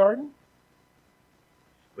from the garden.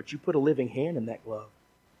 But you put a living hand in that glove,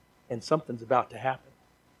 and something's about to happen.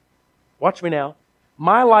 Watch me now.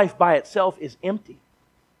 My life by itself is empty.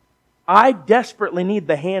 I desperately need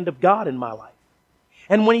the hand of God in my life.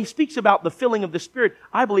 And when he speaks about the filling of the Spirit,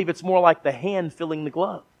 I believe it's more like the hand filling the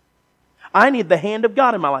glove. I need the hand of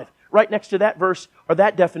God in my life. Right next to that verse, or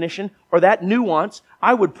that definition, or that nuance,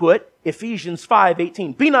 I would put Ephesians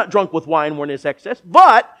 5:18. Be not drunk with wine wherein is excess,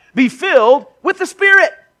 but be filled with the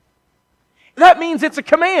Spirit. That means it's a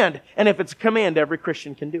command. And if it's a command, every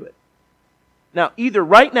Christian can do it. Now, either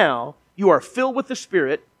right now, you are filled with the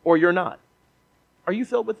Spirit, or you're not. Are you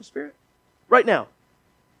filled with the Spirit? Right now.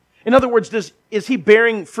 In other words, is He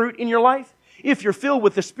bearing fruit in your life? If you're filled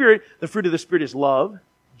with the Spirit, the fruit of the Spirit is love,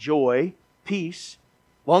 joy, peace,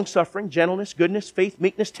 long-suffering, gentleness, goodness, faith,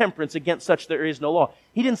 meekness, temperance. Against such there is no law.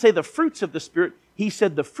 He didn't say the fruits of the Spirit. He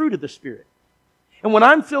said the fruit of the Spirit. And when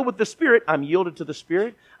I'm filled with the Spirit, I'm yielded to the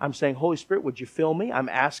Spirit. I'm saying, Holy Spirit, would you fill me? I'm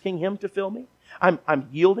asking Him to fill me. I'm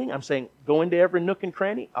yielding. I'm saying, go into every nook and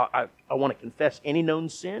cranny. I want to confess any known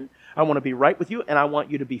sin. I want to be right with you, and I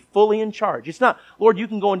want you to be fully in charge. It's not, Lord, you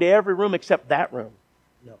can go into every room except that room.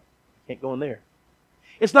 No, you can't go in there.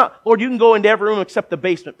 It's not, Lord, you can go into every room except the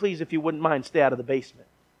basement. Please, if you wouldn't mind, stay out of the basement.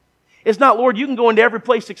 It's not, Lord, you can go into every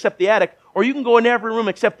place except the attic, or you can go into every room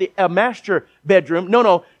except the master bedroom.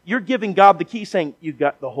 No, you're giving God the key saying, you've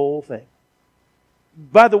got the whole thing.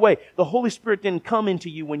 By the way, the Holy Spirit didn't come into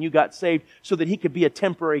you when you got saved so that He could be a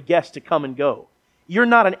temporary guest to come and go. You're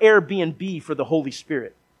not an Airbnb for the Holy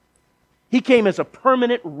Spirit. He came as a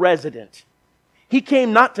permanent resident. He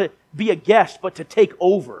came not to be a guest, but to take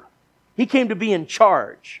over. He came to be in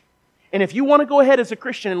charge. And if you want to go ahead as a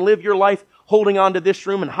Christian and live your life holding on to this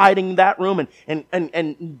room and hiding that room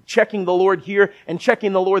and checking the Lord here and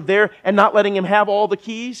checking the Lord there and not letting Him have all the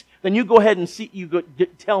keys, then you go ahead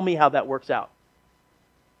and tell me how that works out.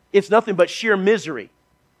 It's nothing but sheer misery.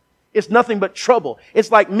 It's nothing but trouble.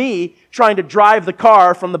 It's like me trying to drive the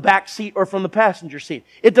car from the back seat or from the passenger seat.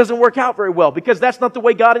 It doesn't work out very well because that's not the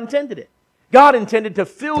way God intended it. God intended to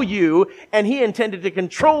fill you, and He intended to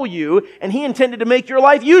control you, and He intended to make your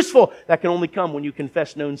life useful. That can only come when you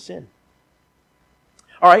confess known sin.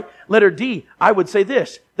 All right, letter D, I would say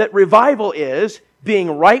this, that revival is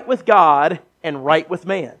being right with God and right with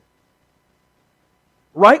man.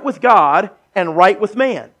 Right with God and right with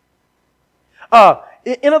man.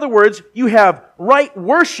 In other words, you have right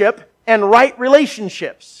worship and right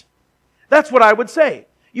relationships. That's what I would say.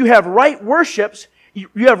 You have right worships.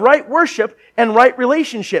 You have right worship and right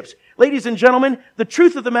relationships. Ladies and gentlemen, the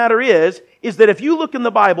truth of the matter is that if you look in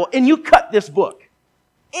the Bible and you cut this book,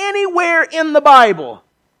 anywhere in the Bible,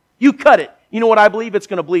 you cut it. You know what I believe? It's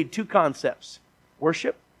going to bleed two concepts: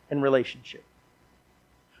 worship and relationship.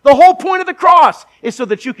 The whole point of the cross is so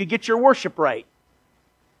that you could get your worship right.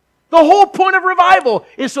 The whole point of revival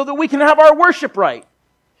is so that we can have our worship right.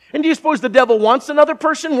 And do you suppose the devil wants another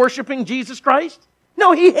person worshiping Jesus Christ?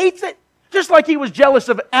 No, he hates it. Just like he was jealous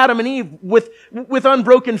of Adam and Eve with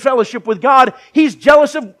unbroken fellowship with God, he's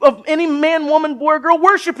jealous of any man, woman, boy, or girl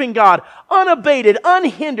worshiping God. Unabated,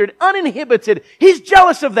 unhindered, uninhibited. He's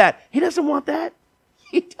jealous of that. He doesn't want that.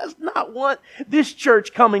 He does not want this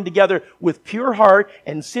church coming together with pure heart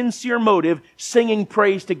and sincere motive, singing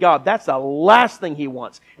praise to God. That's the last thing he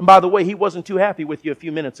wants. And by the way, he wasn't too happy with you a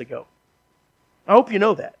few minutes ago. I hope you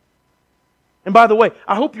know that. And by the way,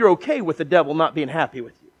 I hope you're okay with the devil not being happy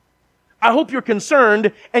with you. I hope you're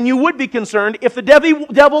concerned, and you would be concerned if the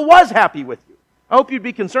devil was happy with you. I hope you'd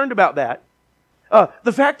be concerned about that.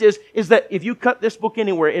 The fact is that if you cut this book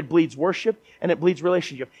anywhere, it bleeds worship and it bleeds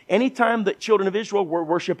relationship. Anytime the children of Israel were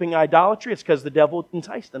worshiping idolatry, it's because the devil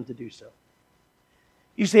enticed them to do so.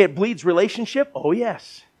 You say it bleeds relationship? Oh,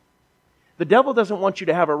 yes. The devil doesn't want you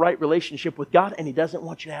to have a right relationship with God, and he doesn't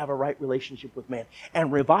want you to have a right relationship with man.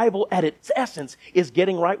 And revival at its essence is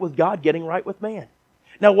getting right with God, getting right with man.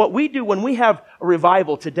 Now, what we do when we have a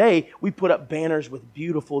revival today, we put up banners with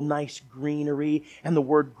beautiful, nice greenery and the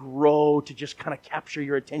word grow to just kind of capture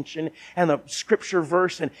your attention, and the scripture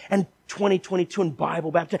verse and 2022 and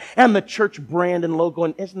Bible baptism and the church brand and logo.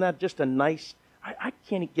 And isn't that just a nice... I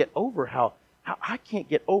can't get over how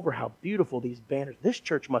beautiful these banners. This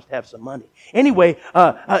church must have some money. Anyway,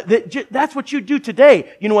 that's what you do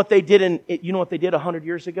today. You know what they did 100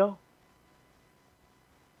 years ago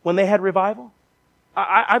when they had revival?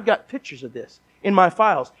 I've got pictures of this in my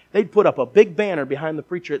files. They'd put up a big banner behind the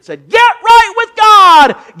preacher that said, "Get right with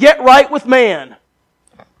God! Get right with man!"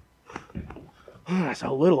 That's a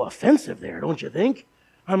little offensive there, don't you think?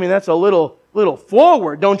 I mean, that's a little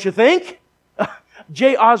forward, don't you think?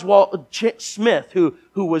 J. Oswald Smith, who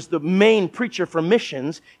was the main preacher for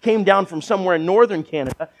missions, came down from somewhere in northern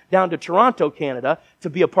Canada, down to Toronto, Canada, to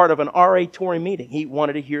be a part of an R.A. Torrey meeting. He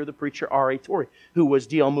wanted to hear the preacher R.A. Torrey, who was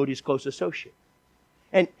D.L. Moody's close associate.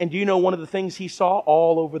 And do you know one of the things he saw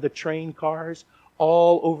all over the train cars,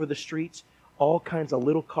 all over the streets? All kinds of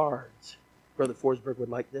little cards. Brother Forsberg would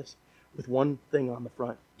like this, with one thing on the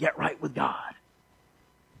front: "Get right with God."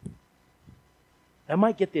 That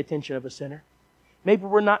might get the attention of a sinner. Maybe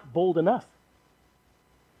we're not bold enough.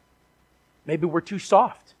 Maybe we're too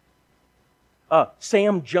soft.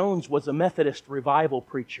 Sam Jones was a Methodist revival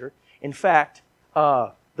preacher. In fact,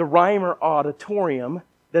 the Reimer Auditorium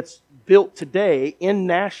that's built today in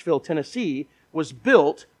Nashville, Tennessee, was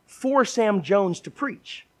built for Sam Jones to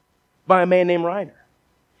preach by a man named Reiner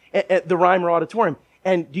at the Reimer Auditorium.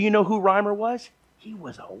 And do you know who Reimer was? He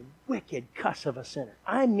was a wicked cuss of a sinner.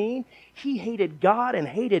 I mean, he hated God and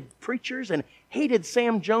hated preachers and hated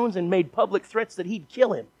Sam Jones and made public threats that he'd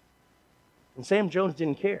kill him. And Sam Jones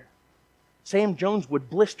didn't care. Sam Jones would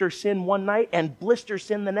blister sin one night and blister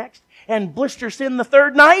sin the next and blister sin the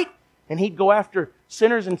third night. And he'd go after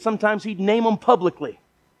sinners, and sometimes he'd name them publicly.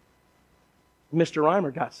 Mr.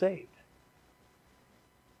 Reimer got saved.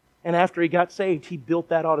 And after he got saved, he built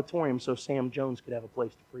that auditorium so Sam Jones could have a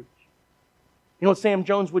place to preach. You know what Sam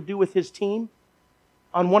Jones would do with his team?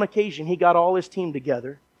 On one occasion, he got all his team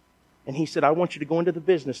together, and he said, "I want you to go into the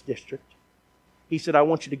business district." He said, "I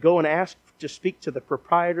want you to go and ask to speak to the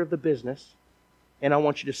proprietor of the business, and I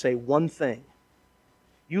want you to say one thing.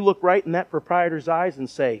 You look right in that proprietor's eyes and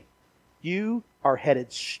say, 'You are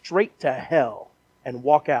headed straight to hell,' and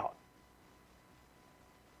walk out."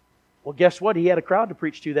 Well, guess what? He had a crowd to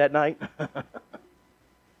preach to that night.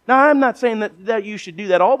 Now, I'm not saying that you should do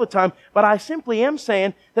that all the time, but I simply am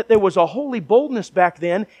saying that there was a holy boldness back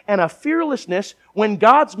then and a fearlessness when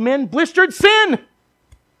God's men blistered sin.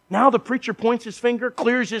 Now the preacher points his finger,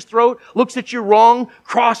 clears his throat, looks at you wrong,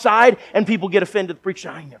 cross-eyed, and people get offended. The preacher,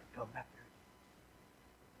 "I never come back there."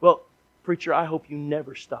 Well, preacher, I hope you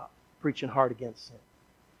never stop preaching hard against sin.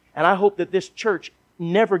 And I hope that this church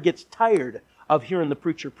never gets tired of hearing the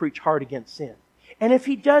preacher preach hard against sin. And if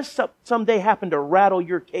he does someday happen to rattle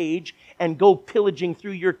your cage and go pillaging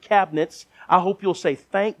through your cabinets, I hope you'll say,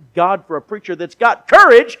 "Thank God for a preacher that's got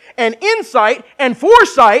courage and insight and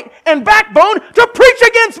foresight and backbone to preach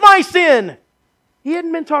against my sin." He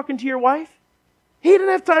hadn't been talking to your wife. He didn't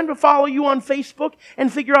have time to follow you on Facebook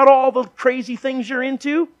and figure out all the crazy things you're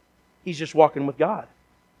into. He's just walking with God.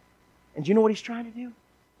 And do you know what he's trying to do?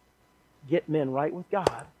 get men right with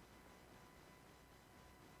God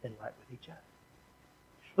and right with each other.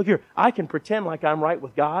 Look here, I can pretend like I'm right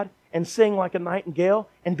with God and sing like a nightingale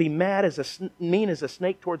and be mean as a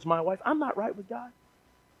snake towards my wife. I'm not right with God.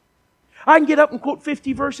 I can get up and quote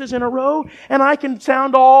 50 verses in a row, and I can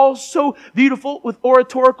sound all so beautiful with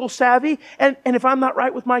oratorical savvy, and if I'm not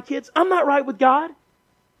right with my kids, I'm not right with God.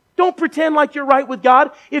 Don't pretend like you're right with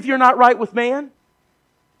God if you're not right with man.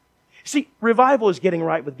 See, revival is getting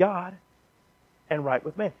right with God and right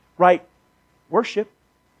with man. Right worship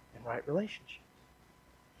and right relationship.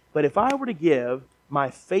 But if I were to give my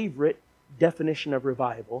favorite definition of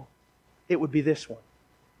revival, it would be this one.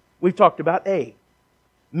 We've talked about A,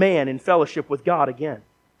 man in fellowship with God again.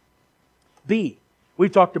 B,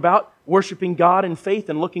 we've talked about worshiping God in faith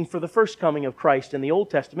and looking for the first coming of Christ in the Old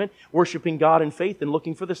Testament, worshiping God in faith and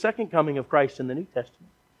looking for the second coming of Christ in the New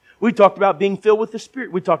Testament. We talked about being filled with the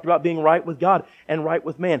Spirit. We talked about being right with God and right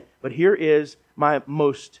with man. But here is my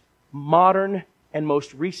most modern and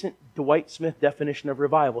most recent Dwight Smith definition of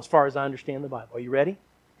revival, as far as I understand the Bible. Are you ready?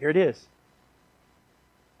 Here it is.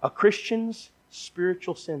 A Christian's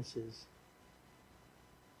spiritual senses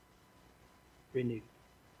renewed.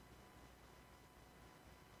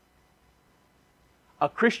 A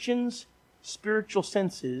Christian's spiritual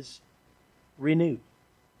senses renewed.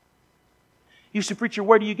 You say, preacher,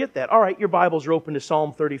 where do you get that? All right, your Bibles are open to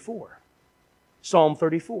Psalm 34. Psalm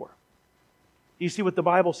 34. Do you see what the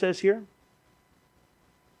Bible says here?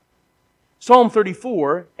 Psalm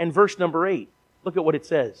 34 and verse number 8. Look at what it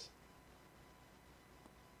says.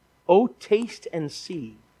 Oh, taste and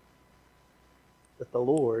see that the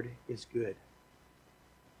Lord is good.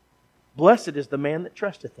 Blessed is the man that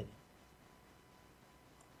trusteth in Him.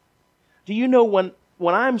 Do you know when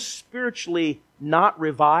I'm spiritually not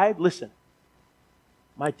revived, listen,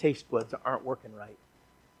 my taste buds aren't working right.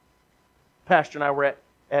 Pastor and I were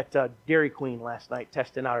at Dairy Queen last night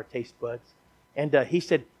testing out our taste buds. And he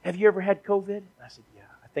said, have you ever had COVID? I said, yeah,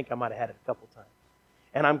 I think I might have had it a couple times.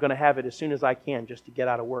 And I'm going to have it as soon as I can just to get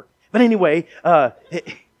out of work. But anyway,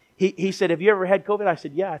 he said, have you ever had COVID? I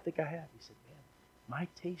said, yeah, I think I have. He said, man, my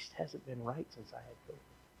taste hasn't been right since I had COVID.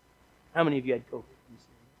 How many of you had COVID?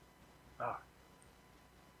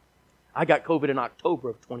 I got COVID in October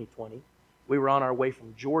of 2020. We were on our way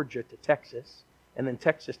from Georgia to Texas, and then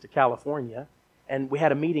Texas to California, and we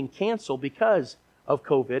had a meeting canceled because of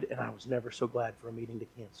COVID, and I was never so glad for a meeting to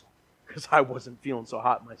cancel because I wasn't feeling so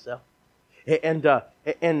hot myself.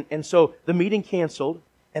 And so the meeting canceled,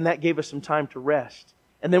 and that gave us some time to rest.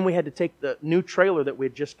 And then we had to take the new trailer that we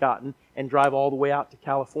had just gotten and drive all the way out to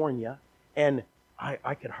California, and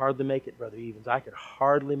I could hardly make it, Brother Evans. I could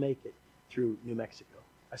hardly make it through New Mexico.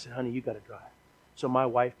 I said, honey, you got to drive. So my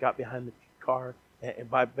wife got behind the car, and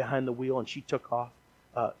behind the wheel, and she took off.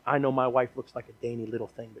 I know my wife looks like a dainty little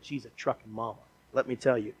thing, but she's a trucking mama, let me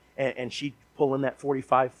tell you. And she pulling that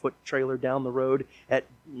 45-foot trailer down the road at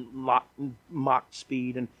mock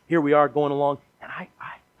speed, and here we are going along. And I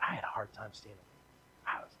had a hard time standing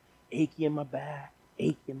there. I was achy in my back,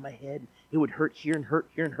 achy in my head. It would hurt here and hurt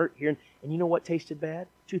here and hurt here. And you know what tasted bad?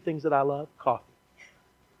 Two things that I love: coffee.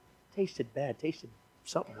 Tasted bad. Tasted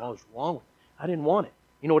something was wrong with it. I didn't want it.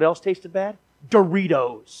 You know what else tasted bad?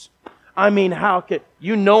 Doritos. I mean, how could...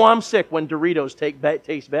 You know I'm sick when Doritos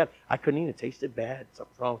taste bad. I couldn't eat it. It tasted bad.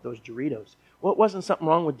 Something's wrong with those Doritos. Well, it wasn't something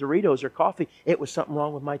wrong with Doritos or coffee. It was something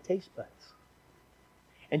wrong with my taste buds.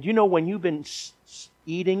 And you know, when you've been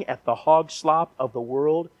eating at the hog slop of the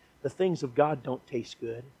world, the things of God don't taste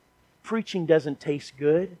good. Preaching doesn't taste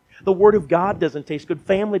good. The Word of God doesn't taste good.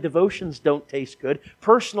 Family devotions don't taste good.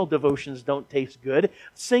 Personal devotions don't taste good.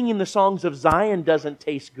 Singing the songs of Zion doesn't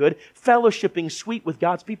taste good. Fellowshipping sweet with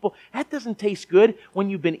God's people, that doesn't taste good when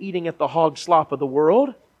you've been eating at the hog slop of the world.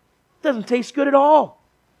 It doesn't taste good at all.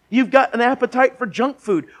 You've got an appetite for junk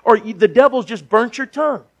food, or the devil's just burnt your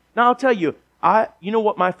tongue. Now I'll tell you, you know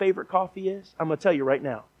what my favorite coffee is? I'm going to tell you right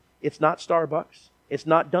now. It's not Starbucks. It's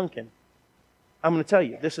not Dunkin'. I'm going to tell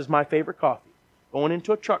you, this is my favorite coffee. Going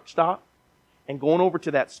into a truck stop and going over to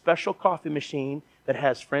that special coffee machine that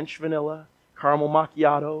has French vanilla, caramel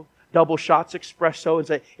macchiato, double shots espresso, and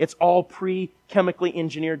say it's all pre-chemically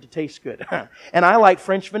engineered to taste good. And I like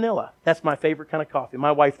French vanilla. That's my favorite kind of coffee.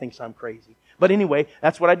 My wife thinks I'm crazy. But anyway,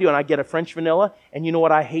 that's what I do. And I get a French vanilla, and you know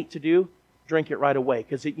what I hate to do? Drink it right away.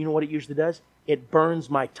 Because you know what it usually does? It burns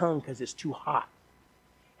my tongue because it's too hot.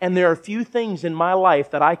 And there are a few things in my life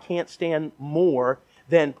that I can't stand more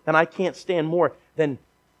than a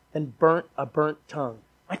burnt tongue.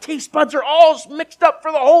 My taste buds are all mixed up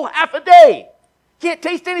for the whole half a day. Can't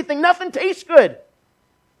taste anything. Nothing tastes good.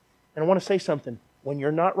 And I want to say something. When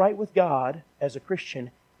you're not right with God as a Christian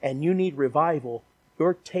and you need revival,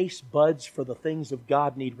 Your taste buds for the things of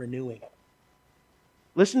God need renewing.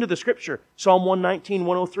 Listen to the scripture. Psalm 119,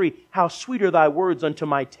 103. How sweet are thy words unto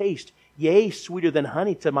my taste, yea, sweeter than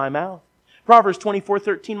honey to my mouth. Proverbs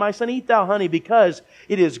 24:13. My son, eat thou honey because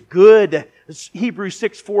it is good. Hebrews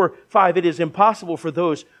 6:4-5. It is impossible for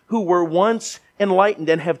those who were once enlightened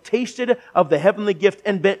and have tasted of the heavenly gift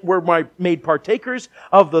and were made partakers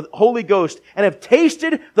of the Holy Ghost and have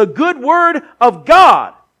tasted the good word of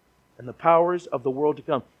God and the powers of the world to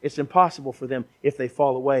come. It's impossible for them, if they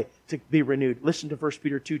fall away, to be renewed. Listen to 1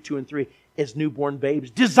 Peter 2 and 3. As newborn babes,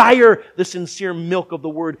 desire the sincere milk of the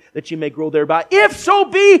word that ye may grow thereby. If so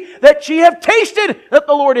be that ye have tasted that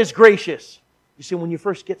the Lord is gracious. You see, when you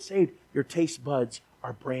first get saved, your taste buds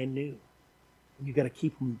are brand new. And you've got to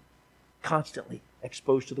keep them constantly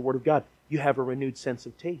exposed to the Word of God. You have a renewed sense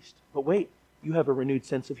of taste. But wait, you have a renewed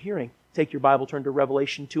sense of hearing. Take your Bible, turn to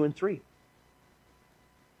Revelation 2 and 3.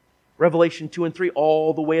 Revelation 2 and 3,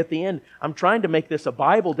 all the way at the end. I'm trying to make this a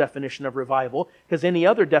Bible definition of revival, because any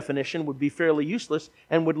other definition would be fairly useless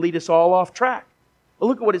and would lead us all off track. But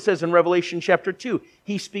look at what it says in Revelation chapter 2.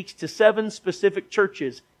 He speaks to 7 specific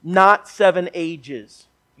churches, not 7 ages.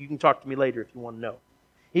 You can talk to me later if you want to know.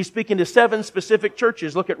 He's speaking to 7 specific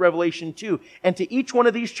churches. Look at Revelation 2. And to each one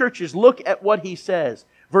of these churches, look at what he says.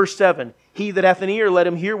 Verse 7, He that hath an ear, let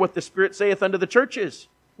him hear what the Spirit saith unto the churches.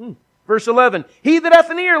 Verse 11, He that hath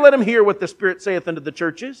an ear, let him hear what the Spirit saith unto the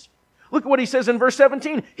churches. Look at what he says in verse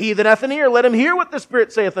 17. He that hath an ear, let him hear what the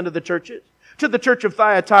Spirit saith unto the churches. To the church of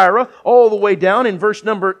Thyatira, all the way down in verse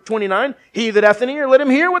number 29, He that hath an ear, let him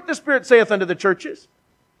hear what the Spirit saith unto the churches.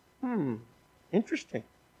 Interesting.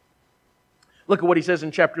 Look at what he says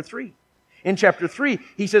in chapter 3. In chapter 3,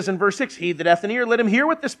 he says in verse 6, He that hath an ear, let him hear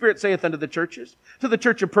what the Spirit saith unto the churches. To the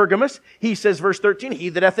church of Pergamos, he says, verse 13, He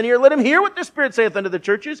that hath an ear, let him hear what the Spirit saith unto the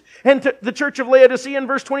churches. And to the church of Laodicea in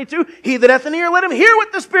verse 22, He that hath an ear, let him hear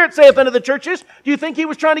what the Spirit saith unto the churches. Do you think he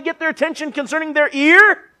was trying to get their attention concerning their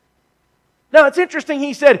ear? Now, it's interesting,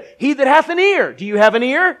 he said, He that hath an ear. Do you have an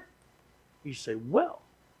ear? You say, well,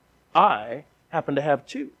 I happen to have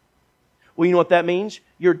 2. Well, you know what that means?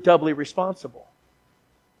 You're doubly responsible.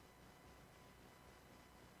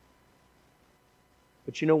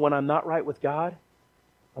 But you know, when I'm not right with God,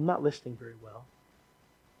 I'm not listening very well.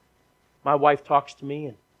 My wife talks to me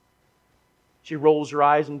and she rolls her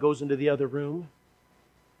eyes and goes into the other room.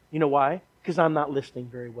 You know why? Because I'm not listening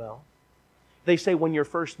very well. They say when you're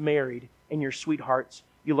first married and you're sweethearts,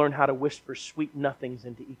 you learn how to whisper sweet nothings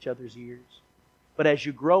into each other's ears. But as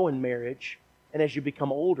you grow in marriage and as you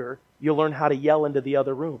become older, you'll learn how to yell into the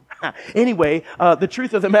other room. Anyway, the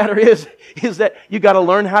truth of the matter is that you got to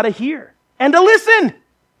learn how to hear and to listen.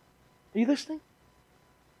 Are you listening?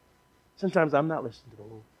 Sometimes I'm not listening to the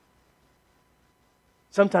Lord.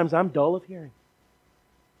 Sometimes I'm dull of hearing.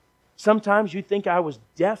 Sometimes you think I was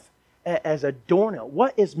deaf as a doornail.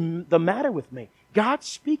 What is the matter with me? God's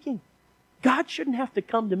speaking. God shouldn't have to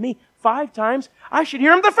come to me 5 times. I should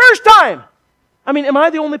hear Him the first time. I mean, am I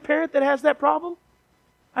the only parent that has that problem?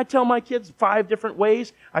 I tell my kids 5 different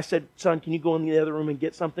ways. I said, son, can you go in the other room and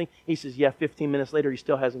get something? He says, yeah. 15 minutes later, he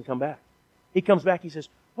still hasn't come back. He comes back, he says,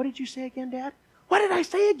 what did you say again, Dad? What did I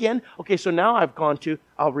say again? Okay, so now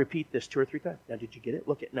I'll repeat this 2 or 3 times. Now, did you get it?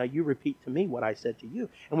 Look at, now you repeat to me what I said to you.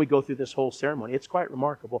 And we go through this whole ceremony. It's quite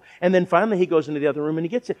remarkable. And then finally he goes into the other room and he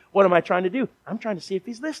gets it. What am I trying to do? I'm trying to see if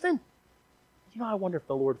he's listening. You know, I wonder if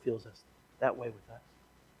the Lord feels us that way with us.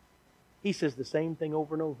 He says the same thing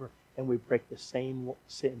over and over, and we break the same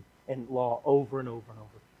sin and law over and over and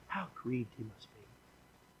over. How grieved He must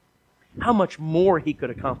be. How much more He could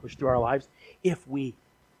accomplish through our lives if we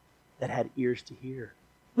that had ears to hear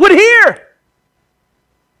would hear.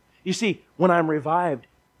 You see, when I'm revived,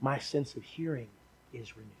 my sense of hearing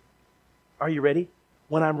is renewed. Are you ready?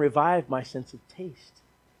 When I'm revived, my sense of taste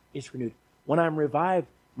is renewed. When I'm revived,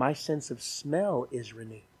 my sense of smell is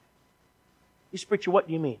renewed. You say, preacher, what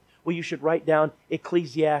do you mean? Well, you should write down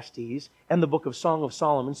Ecclesiastes and the book of Song of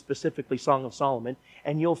Solomon, specifically Song of Solomon,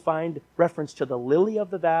 and you'll find reference to the lily of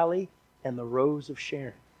the valley and the rose of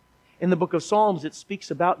Sharon. In the book of Psalms, it speaks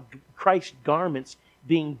about Christ's garments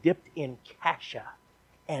being dipped in cassia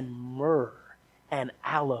and myrrh and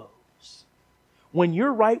aloes. When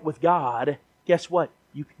you're right with God, guess what?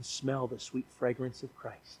 You can smell the sweet fragrance of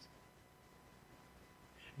Christ.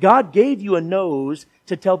 God gave you a nose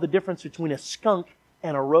to tell the difference between a skunk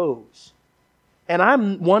and a rose. And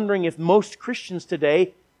I'm wondering if most Christians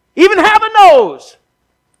today even have a nose.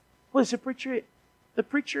 Well, the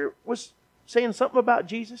preacher was saying something about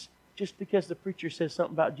Jesus. Just because the preacher says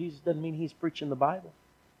something about Jesus doesn't mean he's preaching the Bible.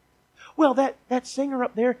 Well, that singer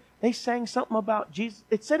up there, they sang something about Jesus.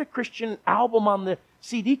 It said a Christian album on the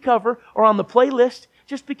CD cover or on the playlist.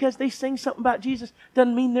 Just because they sing something about Jesus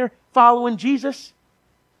doesn't mean they're following Jesus.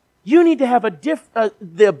 You need to have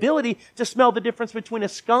the ability to smell the difference between a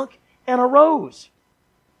skunk and a rose.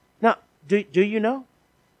 Now, do you know?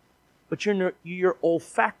 But your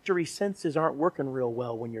olfactory senses aren't working real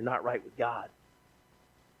well when you're not right with God.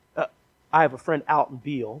 I have a friend, Alton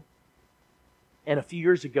Beal, and a few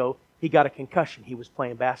years ago, he got a concussion. He was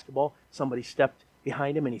playing basketball. Somebody stepped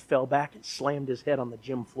behind him and he fell back and slammed his head on the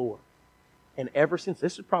gym floor. And ever since,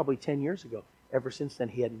 this was probably 10 years ago, ever since then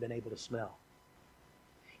he hadn't been able to smell.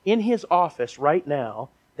 In his office right now,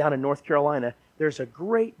 down in North Carolina, there's a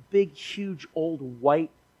great big huge old white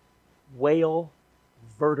whale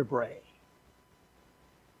vertebrae.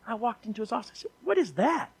 I walked into his office. I said, "What is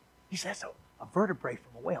that?" He said, "That's a vertebrae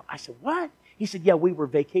from a whale." I said, "What?" He said, "Yeah, we were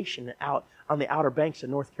vacationing out on the Outer Banks of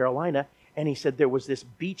North Carolina, and he said there was this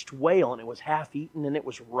beached whale, and it was half-eaten, and it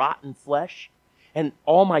was rotten flesh. And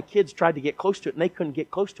all my kids tried to get close to it, and they couldn't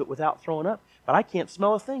get close to it without throwing up. But I can't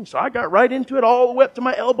smell a thing. So I got right into it all the way up to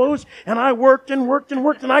my elbows, and I worked and worked and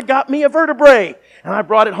worked, and I got me a vertebrae. And I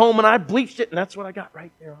brought it home, and I bleached it, and that's what I got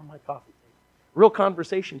right there on my coffee table. Real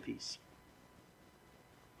conversation piece.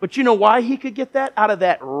 But you know why he could get that out of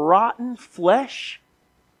that rotten flesh?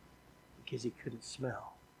 Because he couldn't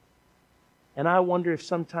smell. And I wonder if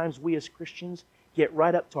sometimes we as Christians get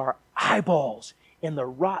right up to our eyeballs in the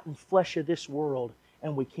rotten flesh of this world,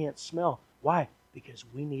 and we can't smell. Why? Because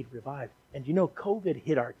we need revived. And you know, COVID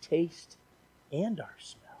hit our taste and our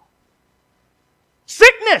smell.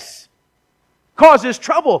 Sickness causes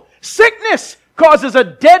trouble. Sickness causes a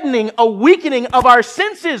deadening, a weakening of our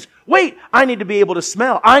senses. Wait, I need to be able to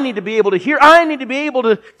smell. I need to be able to hear. I need to be able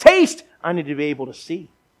to taste. I need to be able to see.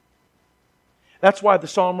 That's why the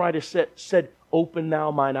psalm writer said, "Open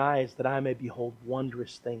thou mine eyes, that I may behold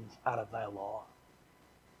wondrous things out of thy law."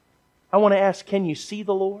 I want to ask, can you see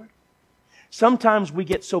the Lord? Sometimes we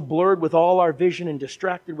get so blurred with all our vision and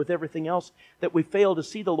distracted with everything else that we fail to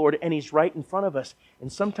see the Lord, and He's right in front of us.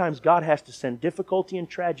 And sometimes God has to send difficulty and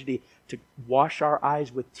tragedy to wash our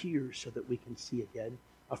eyes with tears so that we can see again,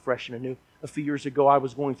 afresh and anew. A few years ago, I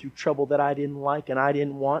was going through trouble that I didn't like and I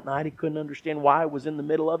didn't want, and I couldn't understand why I was in the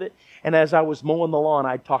middle of it. And as I was mowing the lawn,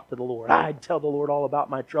 I'd talk to the Lord. I'd tell the Lord all about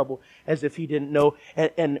my trouble as if He didn't know.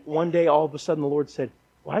 And one day, all of a sudden, the Lord said,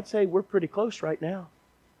 "Well, I'd say we're pretty close right now."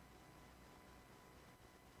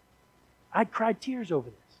 I cried tears over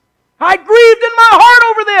this. I grieved in my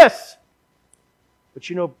heart over this. But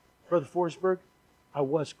you know, Brother Forsberg, I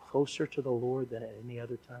was closer to the Lord than at any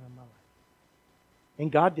other time in my life.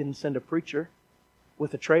 And God didn't send a preacher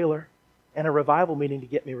with a trailer and a revival meeting to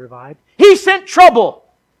get me revived. He sent trouble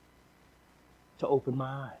to open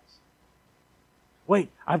my eyes. Wait,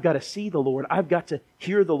 I've got to see the Lord. I've got to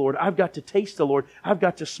hear the Lord. I've got to taste the Lord. I've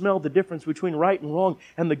got to smell the difference between right and wrong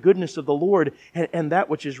and the goodness of the Lord and that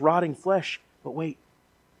which is rotting flesh. But wait,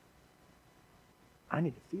 I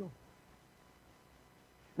need to feel.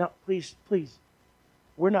 Now, please,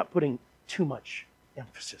 we're not putting too much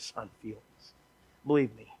emphasis on feelings.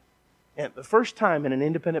 Believe me. And the first time in an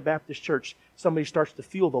independent Baptist church somebody starts to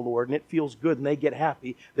feel the Lord and it feels good and they get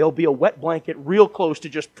happy, there'll be a wet blanket real close to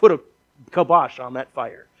just put a kibosh on that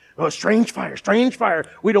fire. Oh, strange fire, strange fire.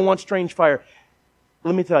 We don't want strange fire.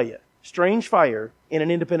 Let me tell you, strange fire in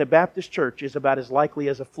an independent Baptist church is about as likely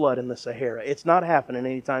as a flood in the Sahara. It's not happening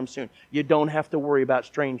anytime soon. You don't have to worry about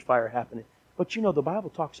strange fire happening. But you know, the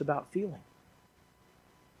Bible talks about feeling.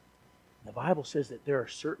 The Bible says that there are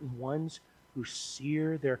certain ones who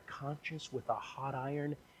sear their conscience with a hot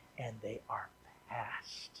iron, and they are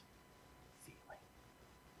past feeling.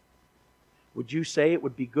 Would you say it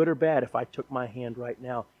would be good or bad if I took my hand right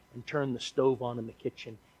now and turned the stove on in the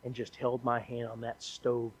kitchen and just held my hand on that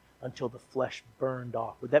stove until the flesh burned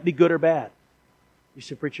off? Would that be good or bad? You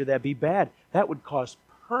said, "Preacher, that'd be bad." That would cause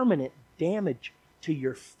permanent damage to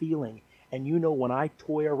your feeling. And you know, when I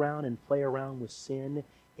toy around and play around with sin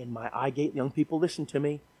in my eye gate, young people, listen to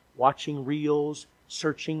me, watching reels,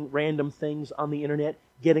 searching random things on the internet,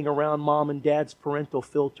 getting around mom and dad's parental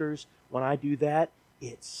filters, when I do that,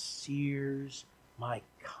 it sears my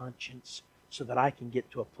conscience so that I can get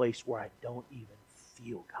to a place where I don't even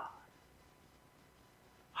feel God.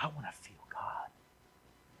 I want to feel God.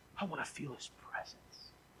 I want to feel His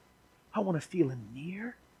presence. I want to feel Him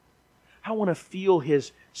near. I want to feel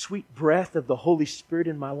His sweet breath of the Holy Spirit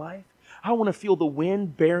in my life. I want to feel the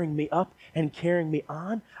wind bearing me up and carrying me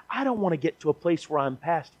on. I don't want to get to a place where I'm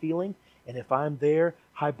past feeling. And if I'm there,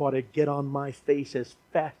 I ought to get on my face as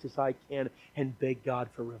fast as I can and beg God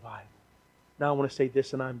for revival. Now I want to say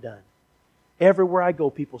this and I'm done. Everywhere I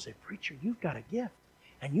go, people say, "Preacher, you've got a gift.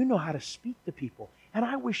 And you know how to speak to people. And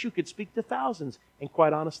I wish you could speak to thousands. And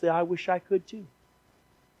quite honestly, I wish I could too.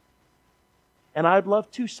 And I'd love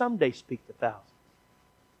to someday speak to thousands.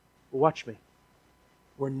 But watch me.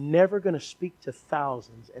 We're never going to speak to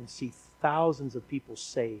thousands and see thousands of people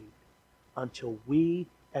saved until we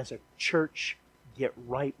as a church get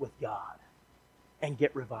right with God and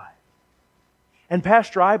get revived. And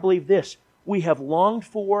Pastor, I believe this. We have longed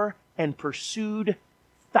for and pursued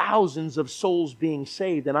thousands of souls being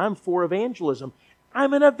saved, and I'm for evangelism.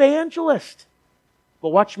 I'm an evangelist. But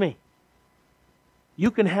watch me. You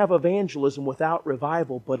can have evangelism without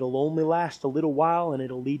revival, but it'll only last a little while and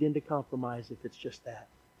it'll lead into compromise if it's just that.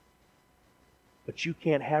 But you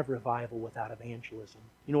can't have revival without evangelism.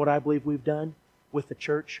 You know what I believe we've done with the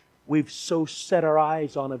church? We've so set our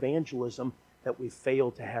eyes on evangelism that we've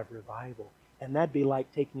failed to have revival. And that'd be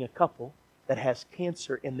like taking a couple that has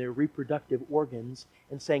cancer in their reproductive organs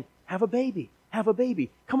and saying, have a baby. Have a baby.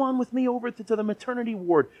 Come on with me over to the maternity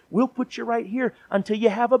ward. We'll put you right here until you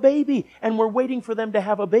have a baby. And we're waiting for them to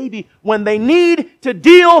have a baby when they need to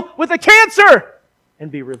deal with the cancer and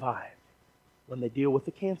be revived. When they deal with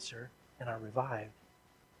the cancer and are revived,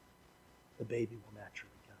 the baby will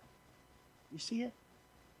naturally come. You see it?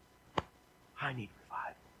 I need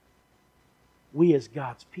revival. We as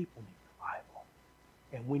God's people need revival.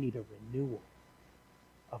 And we need a renewal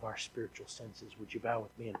of our spiritual senses. Would you bow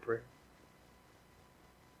with me in prayer?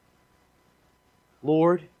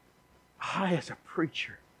 Lord, I as a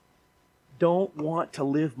preacher don't want to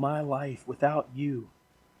live my life without You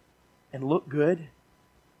and look good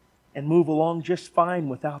and move along just fine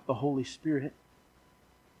without the Holy Spirit.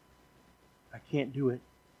 I can't do it.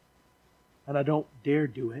 And I don't dare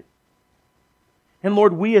do it. And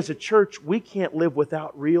Lord, we as a church, we can't live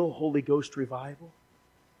without real Holy Ghost revival.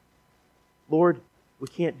 Lord, we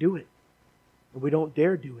can't do it. And we don't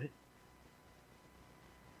dare do it.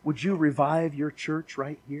 Would You revive Your church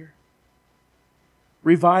right here?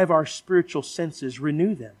 Revive our spiritual senses.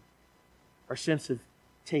 Renew them. Our sense of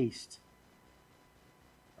taste.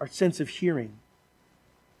 Our sense of hearing.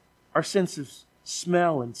 Our sense of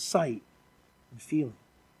smell and sight and feeling.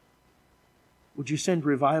 Would You send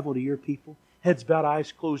revival to Your people? Heads bowed,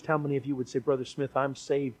 eyes closed. How many of you would say, Brother Smith, I'm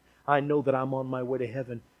saved. I know that I'm on my way to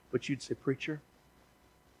heaven. But you'd say, Preacher,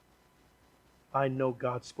 I know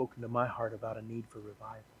God's spoken to my heart about a need for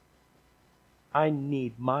revival. I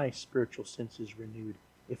need my spiritual senses renewed.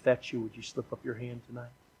 If that's you, would you slip up your hand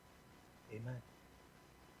tonight? Amen.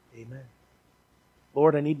 Amen.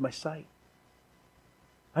 Lord, I need my sight.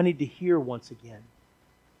 I need to hear once again.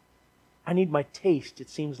 I need my taste. It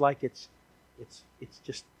seems like it's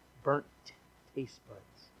just burnt taste buds.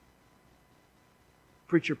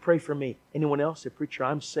 Preacher, pray for me. Anyone else say, Preacher,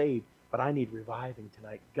 I'm saved, but I need reviving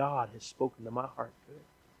tonight. God has spoken to my heart.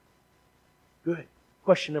 Good. Good.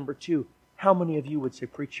 Question number 2. How many of you would say,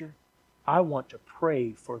 Preacher, I want to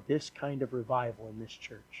pray for this kind of revival in this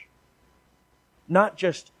church? Not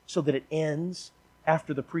just so that it ends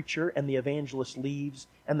after the preacher and the evangelist leaves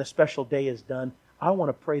and the special day is done. I want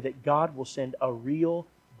to pray that God will send a real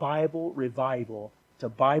Bible revival to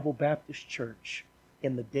Bible Baptist Church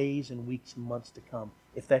in the days and weeks and months to come.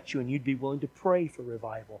 If that's you and you'd be willing to pray for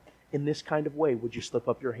revival in this kind of way, would you slip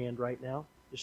up your hand right now?